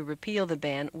effort to repeal the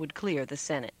ban would clear the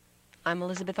Senate. I'm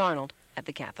Elizabeth Arnold at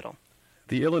the Capitol.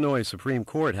 The Illinois Supreme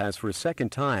Court has for a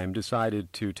second time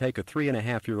decided to take a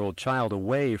 3.5-year-old child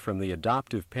away from the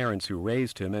adoptive parents who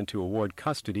raised him and to award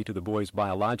custody to the boy's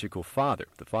biological father.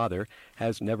 The father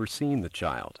has never seen the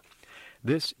child.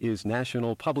 This is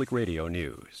National Public Radio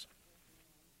News.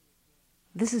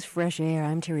 This is Fresh Air.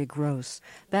 I'm Terry Gross,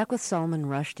 back with Salman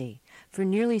Rushdie. For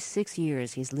nearly 6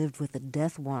 years, he's lived with a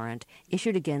death warrant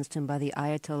issued against him by the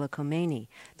Ayatollah Khomeini,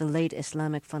 the late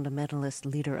Islamic fundamentalist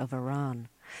leader of Iran.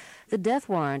 The death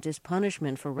warrant is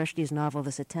punishment for Rushdie's novel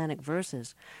The Satanic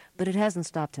Verses, but it hasn't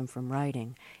stopped him from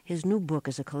writing. His new book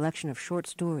is a collection of short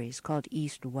stories called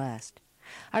East-West.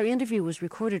 Our interview was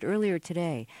recorded earlier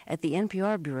today at the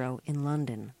NPR Bureau in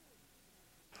London.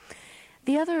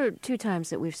 The other 2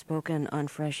 times that we've spoken on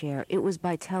Fresh Air, it was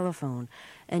by telephone,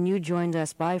 and you joined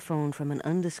us by phone from an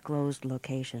undisclosed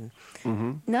location.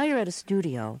 Mm-hmm. Now you're at a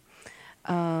studio,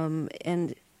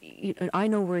 and I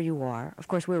know where you are. Of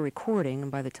course, we're recording,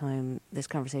 and by the time this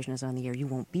conversation is on the air, you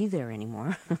won't be there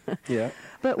anymore. Yeah.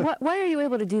 But why are you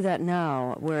able to do that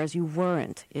now, whereas you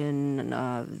weren't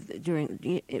for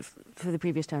the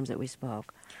previous times that we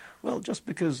spoke? Well, just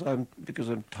because I'm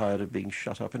tired of being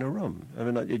shut up in a room. I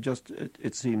mean,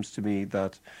 it seems to me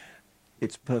that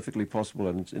it's perfectly possible,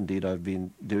 and indeed I've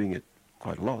been doing it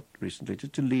quite a lot recently,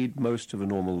 to lead most of a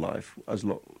normal life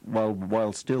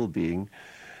while still being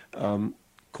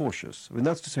cautious. I mean,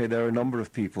 that's to say there are a number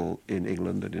of people in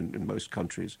England and in most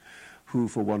countries who,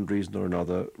 for one reason or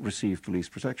another, receive police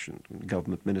protection.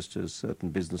 Government ministers, certain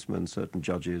businessmen, certain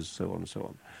judges, so on and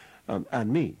so on.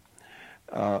 And me.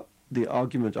 The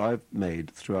argument I've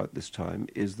made throughout this time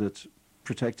is that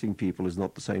protecting people is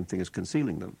not the same thing as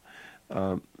concealing them.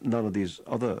 None of these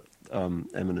other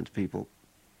eminent people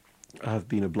have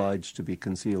been obliged to be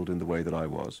concealed in the way that I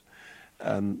was.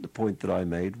 And the point that I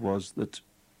made was that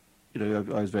I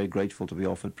was very grateful to be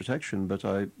offered protection, but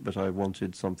I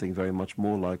wanted something very much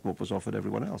more like what was offered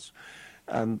everyone else.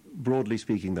 And broadly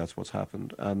speaking, that's what's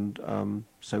happened. And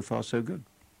so far, so good.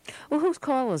 Well, whose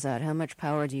call was that? How much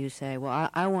power do you say,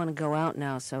 well, I want to go out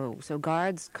now, so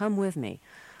guards, come with me?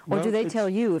 Or do they tell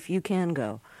you if you can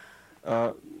go?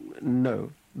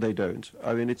 No, they don't.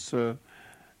 I mean, it's...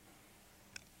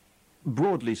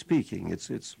 broadly speaking,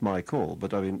 it's my call,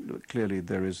 but I mean, clearly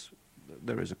there is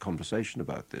a conversation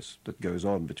about this that goes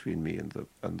on between me and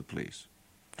the police.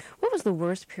 What was the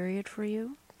worst period for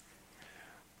you?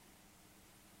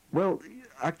 Well,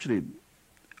 actually,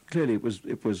 clearly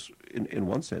it was in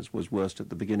one sense was worst at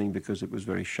the beginning because it was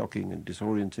very shocking and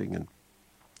disorienting,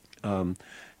 and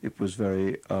it was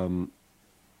very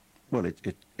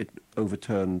it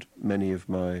overturned many of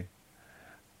my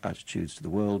attitudes to the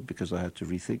world because I had to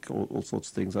rethink all sorts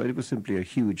of things. It was simply a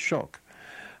huge shock.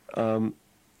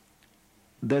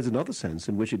 There's another sense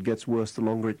in which it gets worse the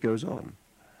longer it goes on.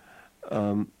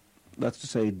 That's to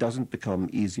say, it doesn't become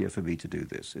easier for me to do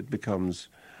this. It becomes,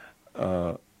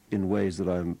 in ways that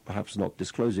I'm perhaps not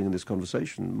disclosing in this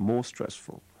conversation, more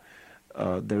stressful.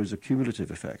 There is a cumulative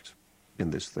effect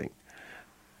in this thing.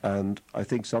 And I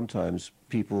think sometimes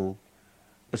people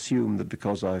assume that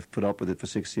because I've put up with it for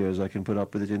 6 years, I can put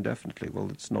up with it indefinitely. Well,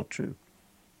 it's not true.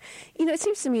 It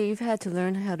seems to me you've had to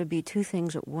learn how to be 2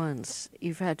 things at once.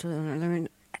 You've had to learn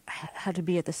how to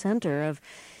be at the center of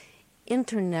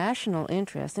international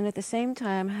interest, and at the same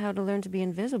time how to learn to be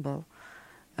invisible.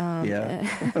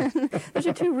 Those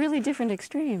are 2 really different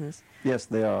extremes. Yes,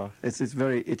 they are.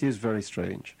 It is very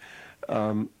strange.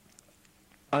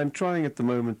 I'm trying at the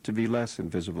moment to be less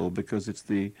invisible because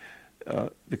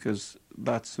because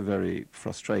that's a very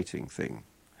frustrating thing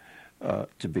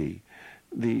to be.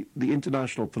 The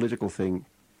international political thing,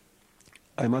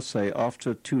 I must say,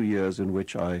 after 2 years in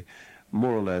which I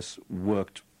more or less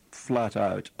worked flat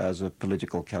out as a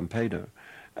political campaigner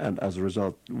and as a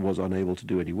result was unable to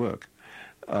do any work,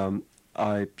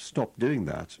 I stopped doing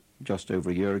that just over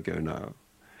a year ago now.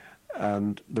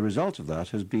 And the result of that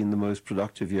has been the most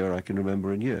productive year I can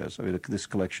remember in years. I mean, this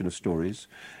collection of stories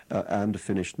and a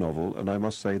finished novel, and I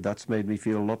must say that's made me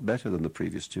feel a lot better than the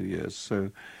previous 2 years.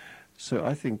 So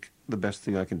I think the best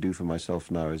thing I can do for myself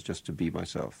now is just to be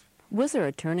myself. Was there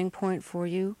a turning point for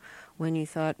you when you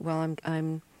thought, well,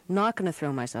 I'm not going to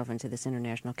throw myself into this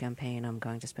international campaign, I'm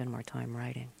going to spend more time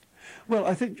writing? Well,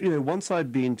 I think, once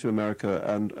I'd been to America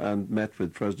and met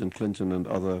with President Clinton and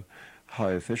other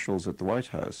high officials at the White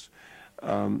House,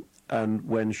 and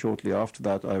when shortly after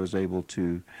that I was able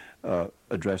to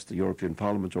address the European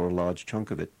Parliament, or a large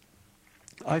chunk of it,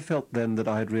 I felt then that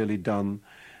I had really done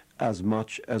as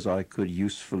much as I could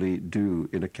usefully do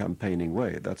in a campaigning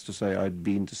way. That's to say, I'd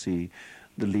been to see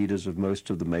the leaders of most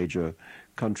of the major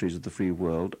countries of the free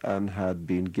world and had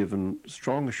been given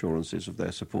strong assurances of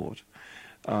their support.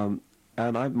 And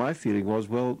my feeling was,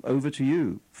 well, over to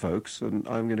you, folks, and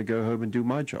I'm going to go home and do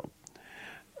my job.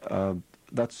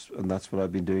 That's what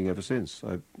I've been doing ever since.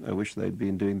 I wish they'd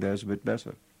been doing theirs a bit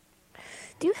better.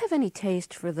 Do you have any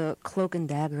taste for the cloak and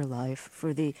dagger life,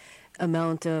 for the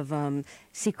amount of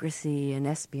secrecy and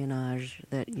espionage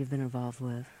that you've been involved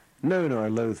with? No, I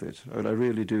loathe it. I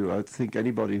really do. I think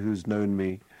anybody who's known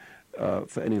me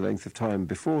for any length of time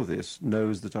before this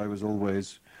knows that I was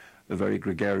always a very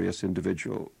gregarious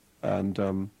individual and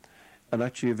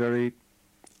actually a very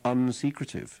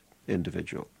unsecretive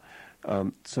individual.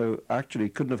 So actually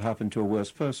it couldn't have happened to a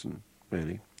worse person,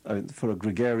 really. I mean, for a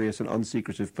gregarious and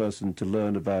unsecretive person to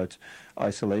learn about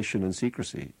isolation and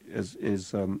secrecy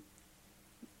is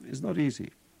not easy.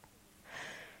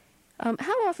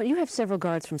 How often, you have several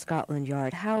guards from Scotland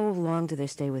Yard, how long do they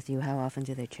stay with you? How often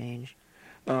do they change?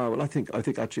 Well, I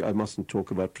think actually I mustn't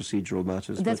talk about procedural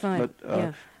matters. That's fine.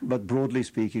 But broadly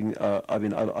speaking, I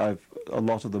mean, a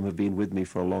lot of them have been with me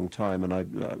for a long time, and I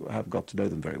have got to know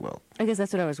them very well. I guess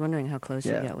that's what I was wondering, how close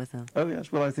you get with them. Oh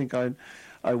yes. Well, I think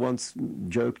I once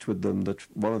joked with them that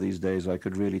one of these days I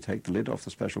could really take the lid off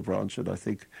the special branch, and I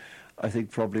think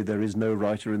probably there is no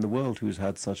writer in the world who's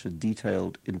had such a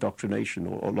detailed indoctrination,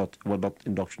 or not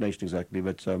indoctrination exactly,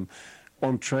 but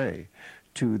entree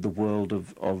to the world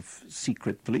of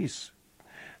secret police.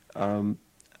 And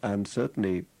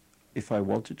certainly, if I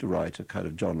wanted to write a kind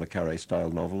of John le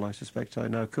Carré-style novel, I suspect I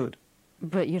now could.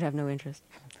 But you'd have no interest?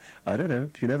 I don't know.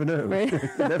 You never know. Right? You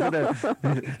never know.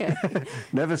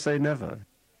 Never say never.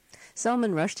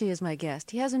 Salman Rushdie is my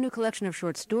guest. He has a new collection of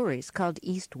short stories called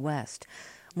East West.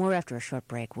 More after a short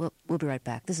break. We'll be right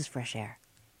back. This is Fresh Air.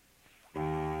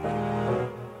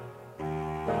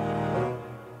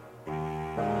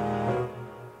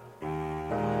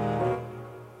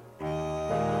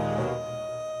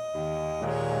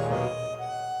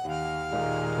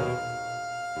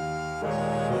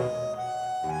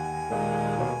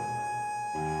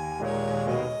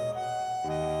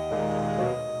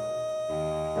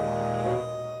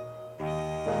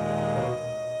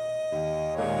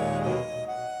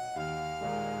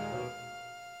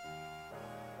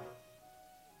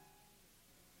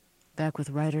 Back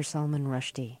with writer Salman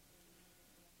Rushdie.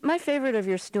 My favorite of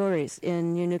your stories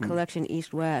in your new collection,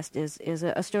 East West, is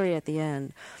a story at the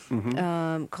end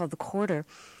called The Quarter,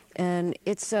 and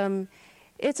it's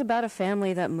about a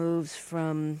family that moves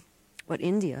from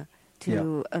India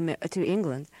to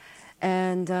England,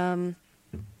 and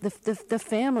the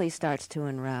family starts to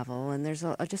unravel, and there's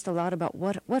just a lot about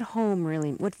what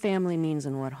family means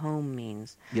and what home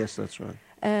means. Yes, that's right.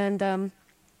 And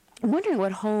I'm wondering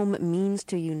what home means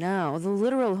to you now. The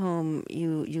literal home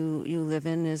you live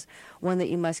in is one that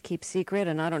you must keep secret,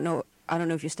 and I don't know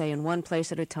if you stay in one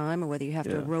place at a time or whether you have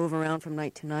to rove around from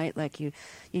night to night like you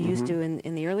used to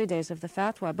in the early days of the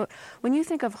fatwa. But when you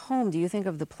think of home, do you think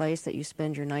of the place that you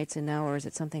spend your nights in now, or is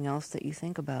it something else that you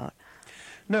think about?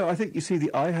 No, I think, you see,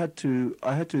 I had to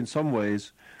in some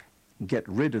ways get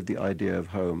rid of the idea of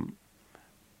home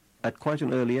at quite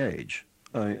an early age.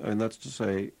 And that's to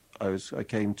say, I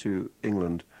came to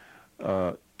England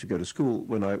to go to school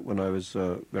when I was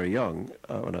very young,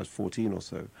 when I was 14 or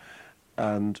so,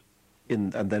 and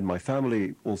then my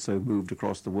family also moved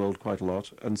across the world quite a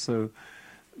lot, and so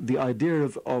the idea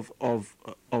of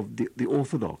the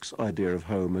orthodox idea of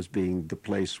home as being the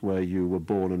place where you were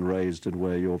born and raised and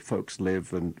where your folks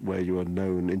live and where you are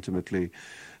known intimately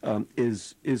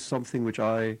is something which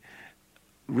I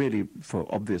really, for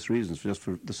obvious reasons, just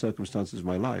for the circumstances of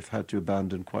my life, had to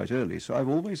abandon quite early. So I've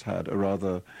always had a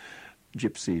rather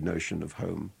gypsy notion of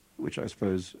home, which I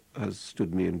suppose has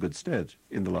stood me in good stead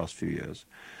in the last few years.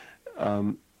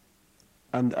 But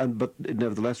it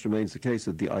nevertheless remains the case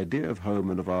that the idea of home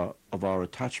and of our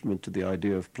attachment to the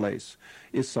idea of place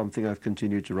is something I've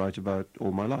continued to write about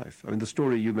all my life. I mean, the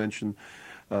story you mentioned,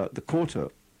 The Quarter,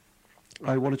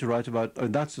 I wanted to write about,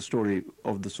 and that's a story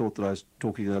of the sort that I was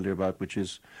talking earlier about, which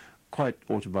is quite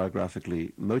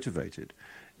autobiographically motivated,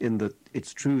 in that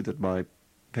it's true that my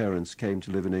parents came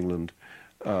to live in England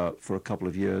for a couple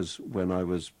of years when I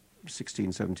was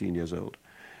 16, 17 years old.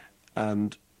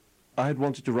 And I had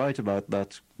wanted to write about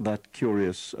that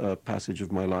curious passage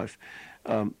of my life,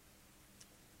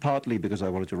 partly because I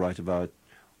wanted to write about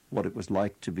what it was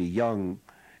like to be young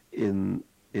in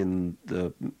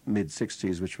the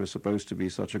mid-60s, which was supposed to be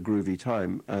such a groovy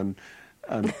time, and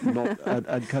not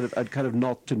I'd kind of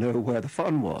not to know where the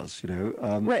fun was, you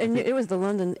know. Right, and it was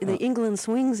the England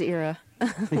swings era.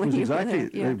 Exactly.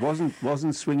 Yeah. It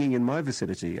wasn't swinging in my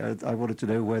vicinity. I wanted to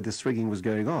know where the swinging was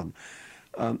going on.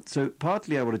 So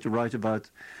partly I wanted to write about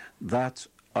that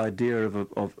idea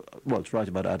to write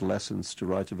about adolescence, to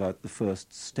write about the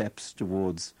first steps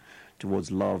towards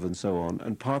love and so on.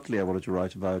 And partly I wanted to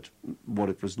write about what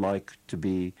it was like to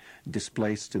be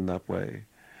displaced in that way.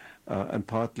 And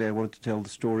partly I wanted to tell the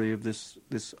story of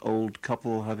this old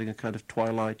couple having a kind of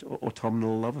twilight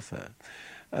autumnal love affair.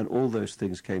 And all those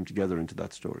things came together into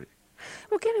that story.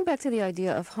 Well, getting back to the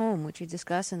idea of home, which you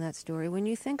discuss in that story, when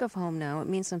you think of home now, it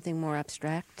means something more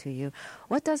abstract to you.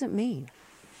 What does it mean?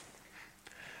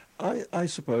 I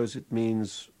suppose it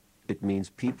means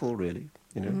people, really.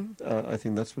 You know, Mm-hmm. I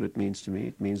think that's what it means to me.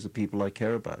 It means the people I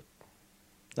care about.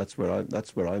 That's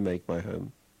where I make my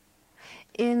home.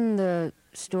 In the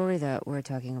story that we're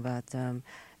talking about,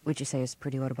 which you say is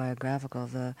pretty autobiographical,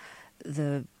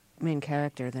 the main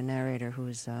character, the narrator,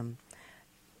 who's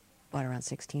around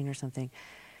 16 or something,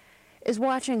 is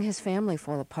watching his family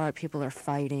fall apart. People are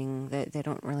fighting. They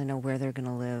don't really know where they're going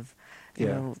to live. You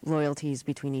know, loyalties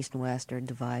between East and West are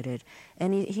divided.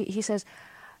 And he says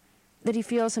that he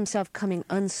feels himself coming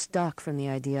unstuck from the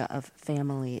idea of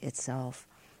family itself.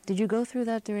 Did you go through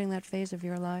that during that phase of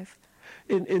your life?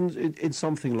 In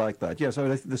something like that, yes. I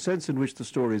mean, the sense in which the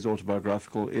story is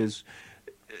autobiographical is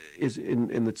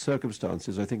in the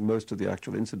circumstances. I think most of the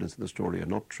actual incidents in the story are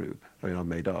not true. I mean, are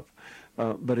made up.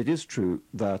 But it is true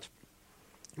that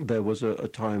there was a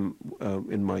time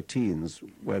in my teens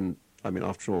when, I mean,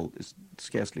 after all, it's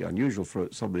scarcely unusual for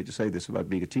somebody to say this about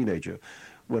being a teenager,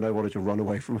 when I wanted to run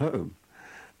away from home,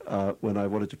 when I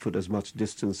wanted to put as much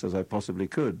distance as I possibly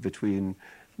could between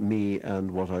me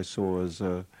and what I saw as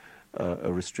a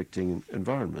restricting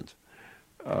environment.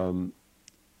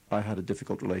 I had a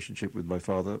difficult relationship with my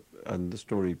father, and the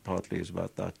story partly is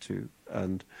about that too.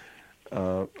 And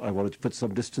I wanted to put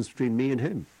some distance between me and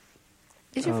him.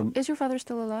 Is your father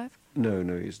still alive? No,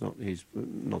 he's not. He's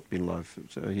not been alive.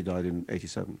 So he died in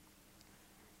 '87.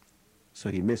 So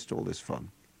he missed all this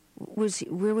fun.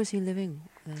 Where was he living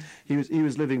then? He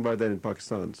was living by then in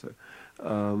Pakistan. So,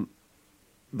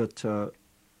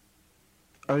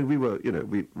 I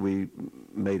mean, we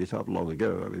made it up long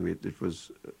ago. I mean, it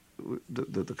was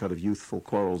the kind of youthful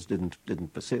quarrels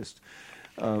didn't persist.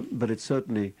 But it's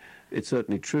certainly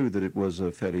true that it was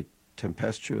a fairly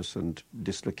tempestuous and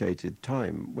dislocated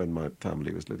time when my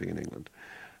family was living in England,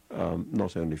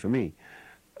 not only for me.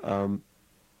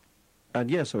 And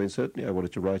yes, I mean, certainly I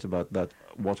wanted to write about that,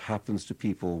 what happens to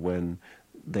people when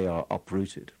they are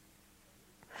uprooted.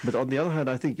 But on the other hand,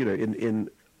 I think, you know,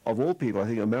 of all people, I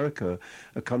think America,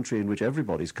 a country in which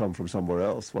everybody's come from somewhere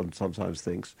else, one sometimes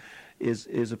thinks,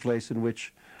 is a place in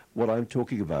which what I'm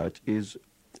talking about is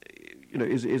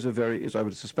I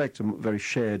would suspect, a very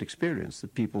shared experience,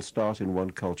 that people start in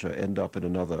one culture, end up in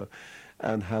another,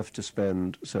 and have to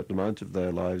spend a certain amount of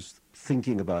their lives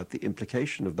thinking about the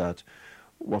implication of that,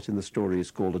 what in the story is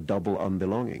called a double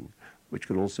unbelonging, which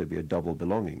could also be a double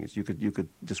belonging. You could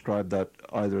describe that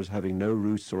either as having no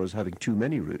roots or as having too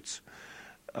many roots.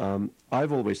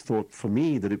 I've always thought, for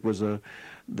me, that it was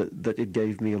that it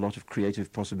gave me a lot of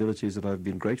creative possibilities that I've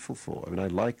been grateful for. I mean, I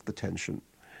like the tension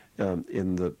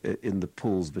in the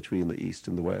pulls between the East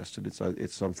and the West, and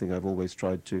it's something I've always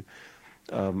tried to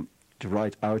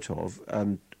write out of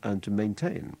and to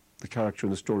maintain. The character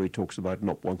in the story talks about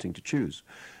not wanting to choose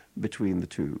between the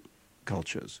two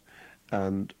cultures,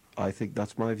 and I think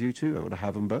that's my view too. I want to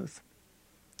have them both.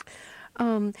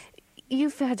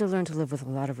 You've had to learn to live with a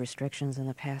lot of restrictions in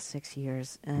the past 6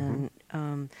 years, and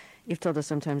you've told us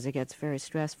sometimes it gets very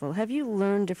stressful. Have you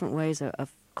learned different ways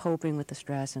of coping with the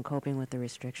stress and coping with the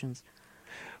restrictions?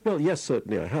 Well, yes,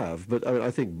 certainly I have, but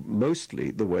I think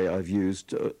mostly the way I've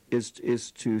used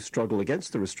is to struggle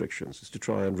against the restrictions, is to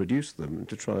try and reduce them, and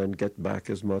to try and get back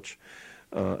as much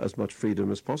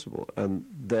freedom as possible. And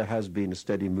there has been a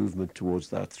steady movement towards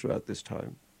that throughout this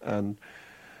time, and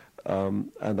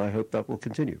I hope that will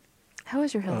continue. How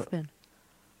has your health been?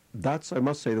 That's, I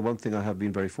must say, the one thing I have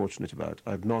been very fortunate about.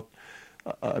 I've not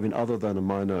I mean, other than a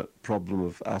minor problem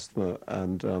of asthma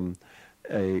and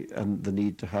the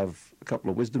need to have a couple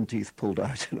of wisdom teeth pulled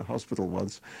out in a hospital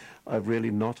once, I've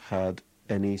really not had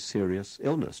any serious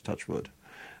illness, touch wood.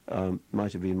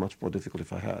 Might have been much more difficult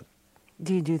if I had.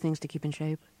 Do you do things to keep in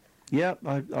shape? Yeah,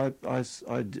 I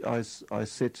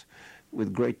sit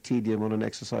with great tedium on an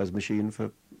exercise machine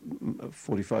for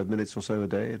 45 minutes or so a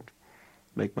day and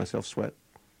make myself sweat.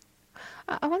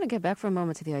 I want to get back for a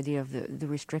moment to the idea of the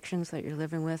restrictions that you're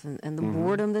living with and the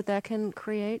boredom that can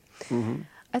create. Mm-hmm.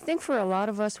 I think for a lot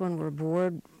of us, when we're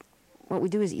bored, what we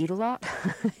do is eat a lot.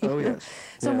 Oh, yes.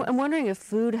 So yeah. I'm wondering if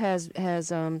food has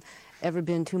ever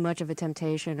been too much of a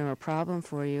temptation or a problem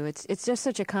for you. It's just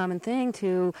such a common thing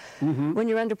to, when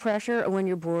you're under pressure or when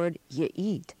you're bored, you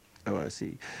eat. Oh, I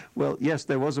see. Well, yes,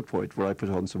 there was a point where I put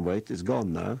on some weight. It's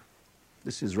gone now.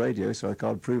 This is radio, so I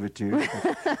can't prove it to you.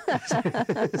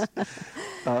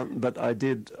 But I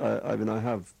did.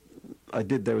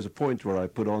 There was a point where I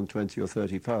put on 20 or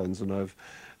 30 pounds, and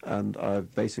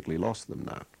I've basically lost them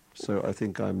now. So I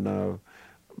think I'm now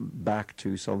back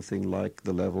to something like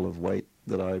the level of weight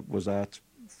that I was at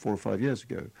 4 or 5 years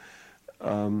ago.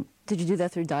 Did you do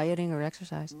that through dieting or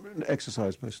exercise?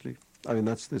 Exercise mostly. I mean,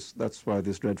 that's why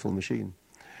this dreadful machine.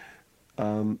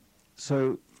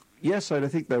 So, yes, I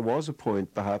think there was a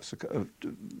point, perhaps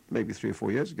maybe 3 or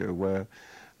 4 years ago, where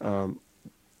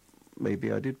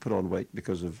maybe I did put on weight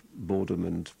because of boredom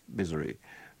and misery.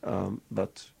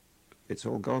 But it's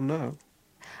all gone now.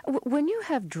 When you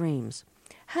have dreams,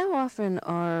 how often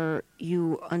are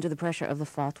you under the pressure of the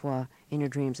fatwa in your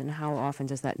dreams, and how often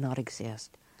does that not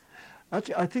exist?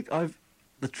 Actually, I think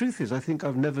the truth is, I think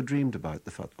I've never dreamed about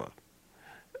the fatwa.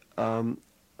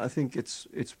 I think it's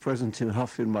present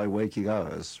enough in my waking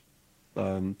hours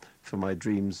for my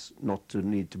dreams not to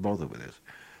need to bother with it.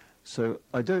 So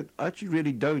I don't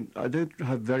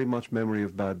have very much memory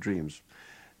of bad dreams.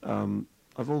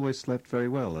 I've always slept very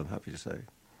well, I'm happy to say.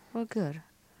 Well, good.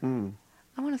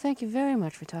 I want to thank you very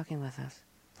much for talking with us.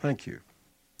 Thank you.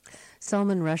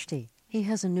 Salman Rushdie. He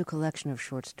has a new collection of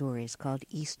short stories called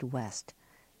East-West.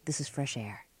 This is Fresh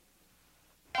Air.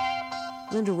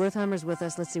 Linda Wertheimer's with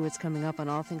us. Let's see what's coming up on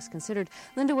All Things Considered.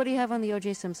 Linda, what do you have on the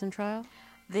O.J. Simpson trial?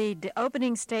 The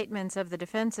opening statements of the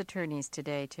defense attorneys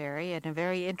today, Terry, and a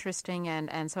very interesting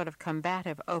and sort of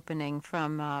combative opening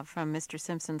from Mr.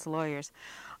 Simpson's lawyers.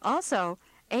 Also,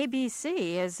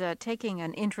 ABC is taking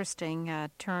an interesting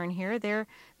turn here.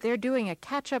 They're doing a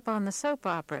catch-up on the soap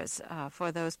operas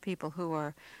for those people who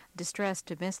are distressed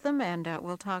to miss them, and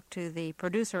we'll talk to the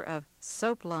producer of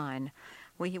Soapline.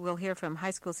 We will hear from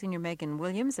high school senior Megan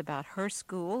Williams about her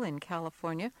school in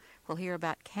California. We'll hear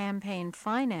about campaign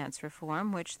finance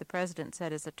reform, which the president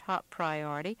said is a top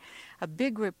priority. A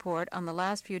big report on the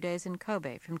last few days in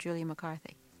Kobe from Julia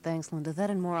McCarthy. Thanks, Linda.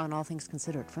 That and more on All Things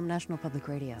Considered from National Public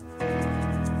Radio.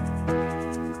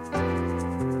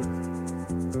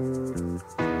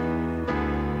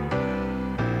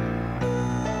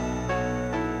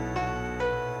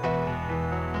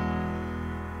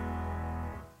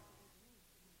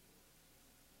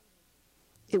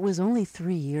 It was only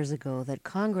 3 years ago that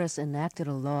Congress enacted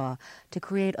a law to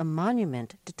create a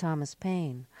monument to Thomas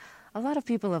Paine. A lot of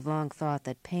people have long thought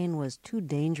that Paine was too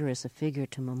dangerous a figure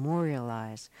to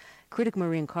memorialize. Critic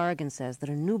Maureen Corrigan says that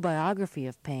a new biography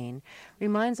of Paine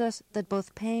reminds us that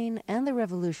both Paine and the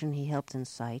revolution he helped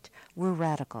incite were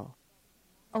radical.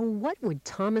 Oh, what would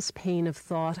Thomas Paine have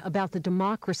thought about the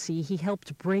democracy he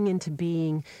helped bring into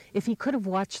being if he could have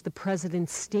watched the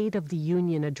president's State of the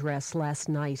Union address last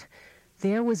night?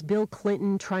 There was Bill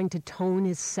Clinton trying to tone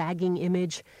his sagging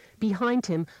image. Behind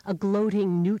him, a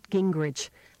gloating Newt Gingrich.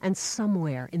 And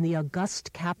somewhere in the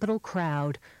august Capitol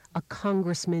crowd, a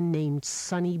congressman named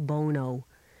Sonny Bono.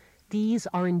 These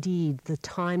are indeed the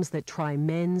times that try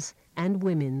men's and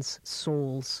women's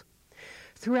souls.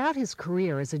 Throughout his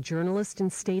career as a journalist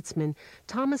and statesman,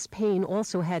 Thomas Paine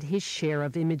also had his share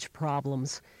of image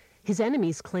problems. His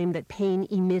enemies claimed that Paine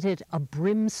emitted a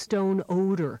brimstone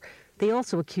odor. They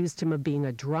also accused him of being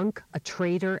a drunk, a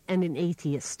traitor, and an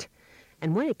atheist.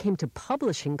 And when it came to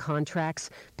publishing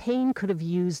contracts, Paine could have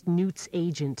used Newt's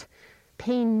agent.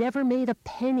 Paine never made a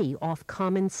penny off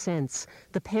Common Sense,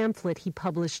 the pamphlet he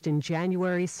published in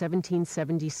January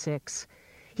 1776.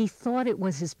 He thought it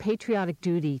was his patriotic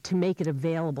duty to make it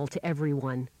available to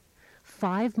everyone.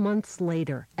 5 months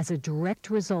later, as a direct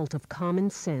result of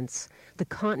Common Sense, the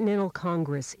Continental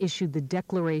Congress issued the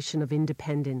Declaration of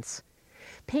Independence.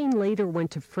 Paine later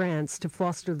went to France to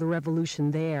foster the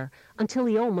revolution there, until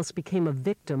he almost became a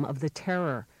victim of the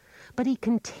terror. But he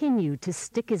continued to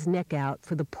stick his neck out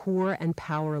for the poor and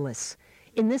powerless.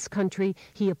 In this country,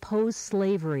 he opposed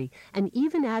slavery and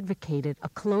even advocated a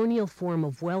colonial form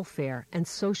of welfare and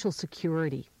social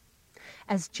security.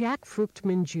 As Jack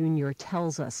Fruchtman Jr.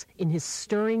 tells us in his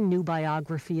stirring new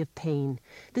biography of Paine,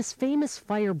 this famous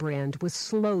firebrand was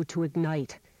slow to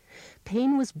ignite.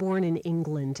 Paine was born in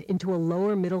England into a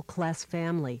lower middle-class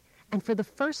family, and for the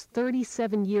first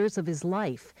 37 years of his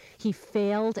life, he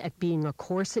failed at being a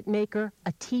corset maker,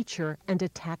 a teacher, and a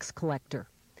tax collector.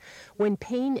 When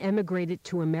Paine emigrated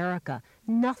to America,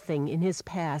 nothing in his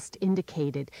past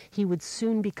indicated he would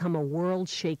soon become a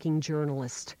world-shaking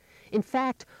journalist. In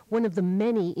fact, one of the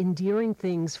many endearing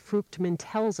things Fruchtman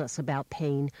tells us about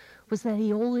Paine was that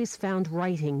he always found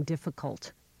writing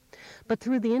difficult. But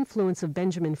through the influence of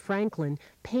Benjamin Franklin,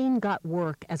 Paine got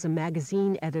work as a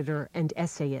magazine editor and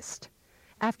essayist.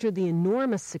 After the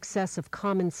enormous success of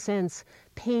Common Sense,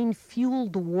 Paine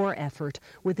fueled the war effort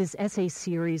with his essay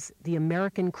series, The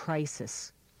American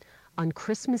Crisis. On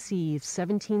Christmas Eve,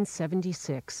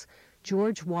 1776,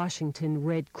 George Washington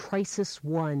read Crisis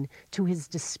I to his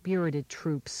dispirited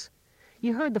troops.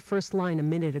 You heard the first line a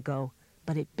minute ago,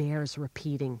 but it bears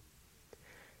repeating.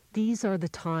 These are the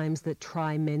times that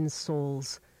try men's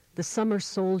souls. The summer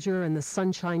soldier and the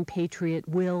sunshine patriot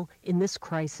will, in this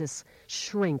crisis,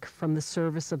 shrink from the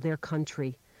service of their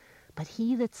country. But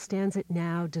he that stands it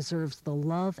now deserves the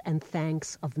love and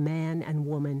thanks of man and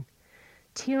woman.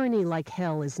 Tyranny like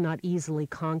hell is not easily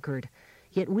conquered,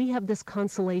 yet we have this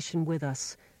consolation with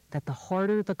us, that the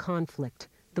harder the conflict,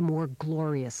 the more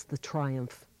glorious the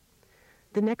triumph.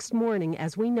 The next morning,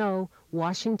 as we know,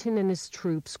 Washington and his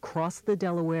troops crossed the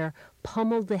Delaware,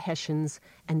 pummeled the Hessians,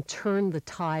 and turned the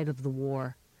tide of the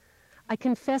war. I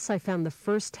confess I found the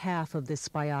first half of this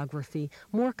biography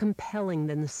more compelling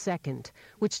than the second,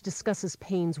 which discusses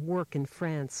Paine's work in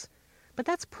France. But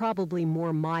that's probably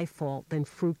more my fault than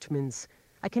Fruchtman's.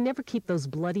 I can never keep those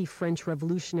bloody French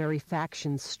revolutionary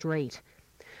factions straight.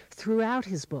 Throughout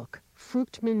his book,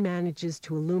 Fruchtman manages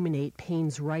to illuminate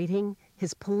Paine's writing,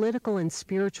 his political and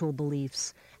spiritual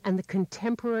beliefs, and the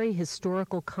contemporary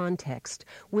historical context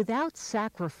without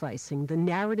sacrificing the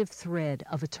narrative thread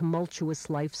of a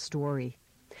tumultuous life story.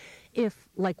 If,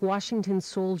 like Washington's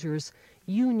soldiers,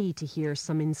 you need to hear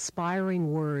some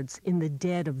inspiring words in the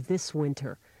dead of this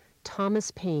winter, Thomas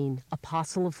Paine,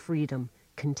 Apostle of Freedom,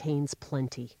 contains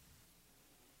plenty.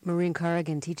 Maureen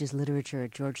Corrigan teaches literature at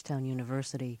Georgetown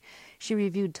University. She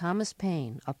reviewed Thomas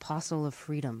Paine, Apostle of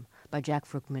Freedom, by Jack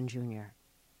Fruchtman Jr.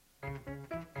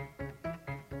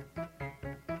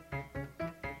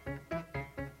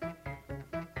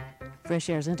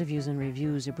 Fresh Air's interviews and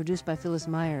reviews are produced by Phyllis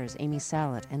Myers, Amy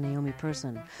Sallet, and Naomi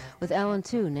Person, with Alan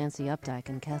Tu, Nancy Updike,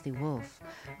 and Kathy Wolf.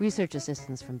 Research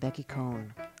assistance from Becky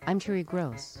Cohn. I'm Terry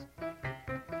Gross.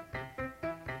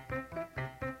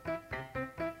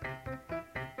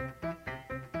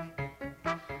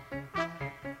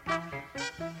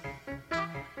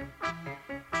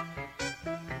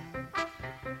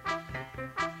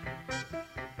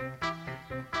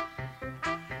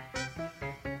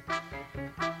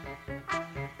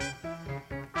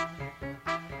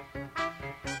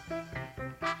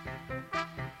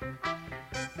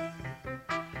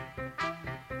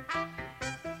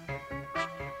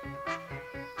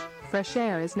 Fresh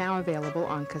Air is now available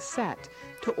on cassette.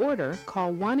 To order,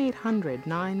 call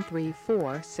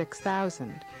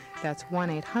 1-800-934-6000. That's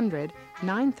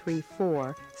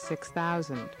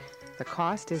 1-800-934-6000. The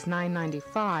cost is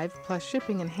 $9.95 plus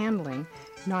shipping and handling.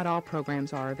 Not all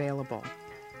programs are available.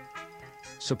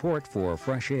 Support for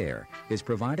Fresh Air is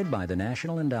provided by the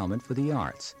National Endowment for the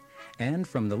Arts and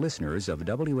from the listeners of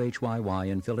WHYY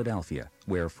in Philadelphia,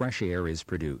 where Fresh Air is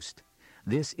produced.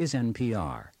 This is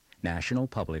NPR, National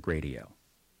Public Radio.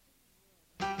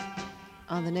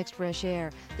 On the next Fresh Air,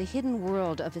 the hidden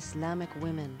world of Islamic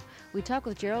women. We talk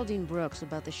with Geraldine Brooks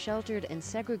about the sheltered and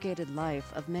segregated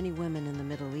life of many women in the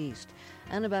Middle East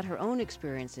and about her own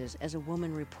experiences as a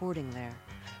woman reporting there.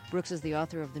 Brooks is the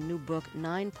author of the new book,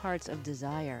 9 Parts of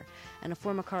Desire, and a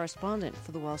former correspondent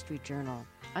for the Wall Street Journal.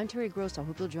 I'm Terry Gross. I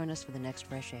hope you'll join us for the next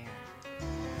Fresh Air.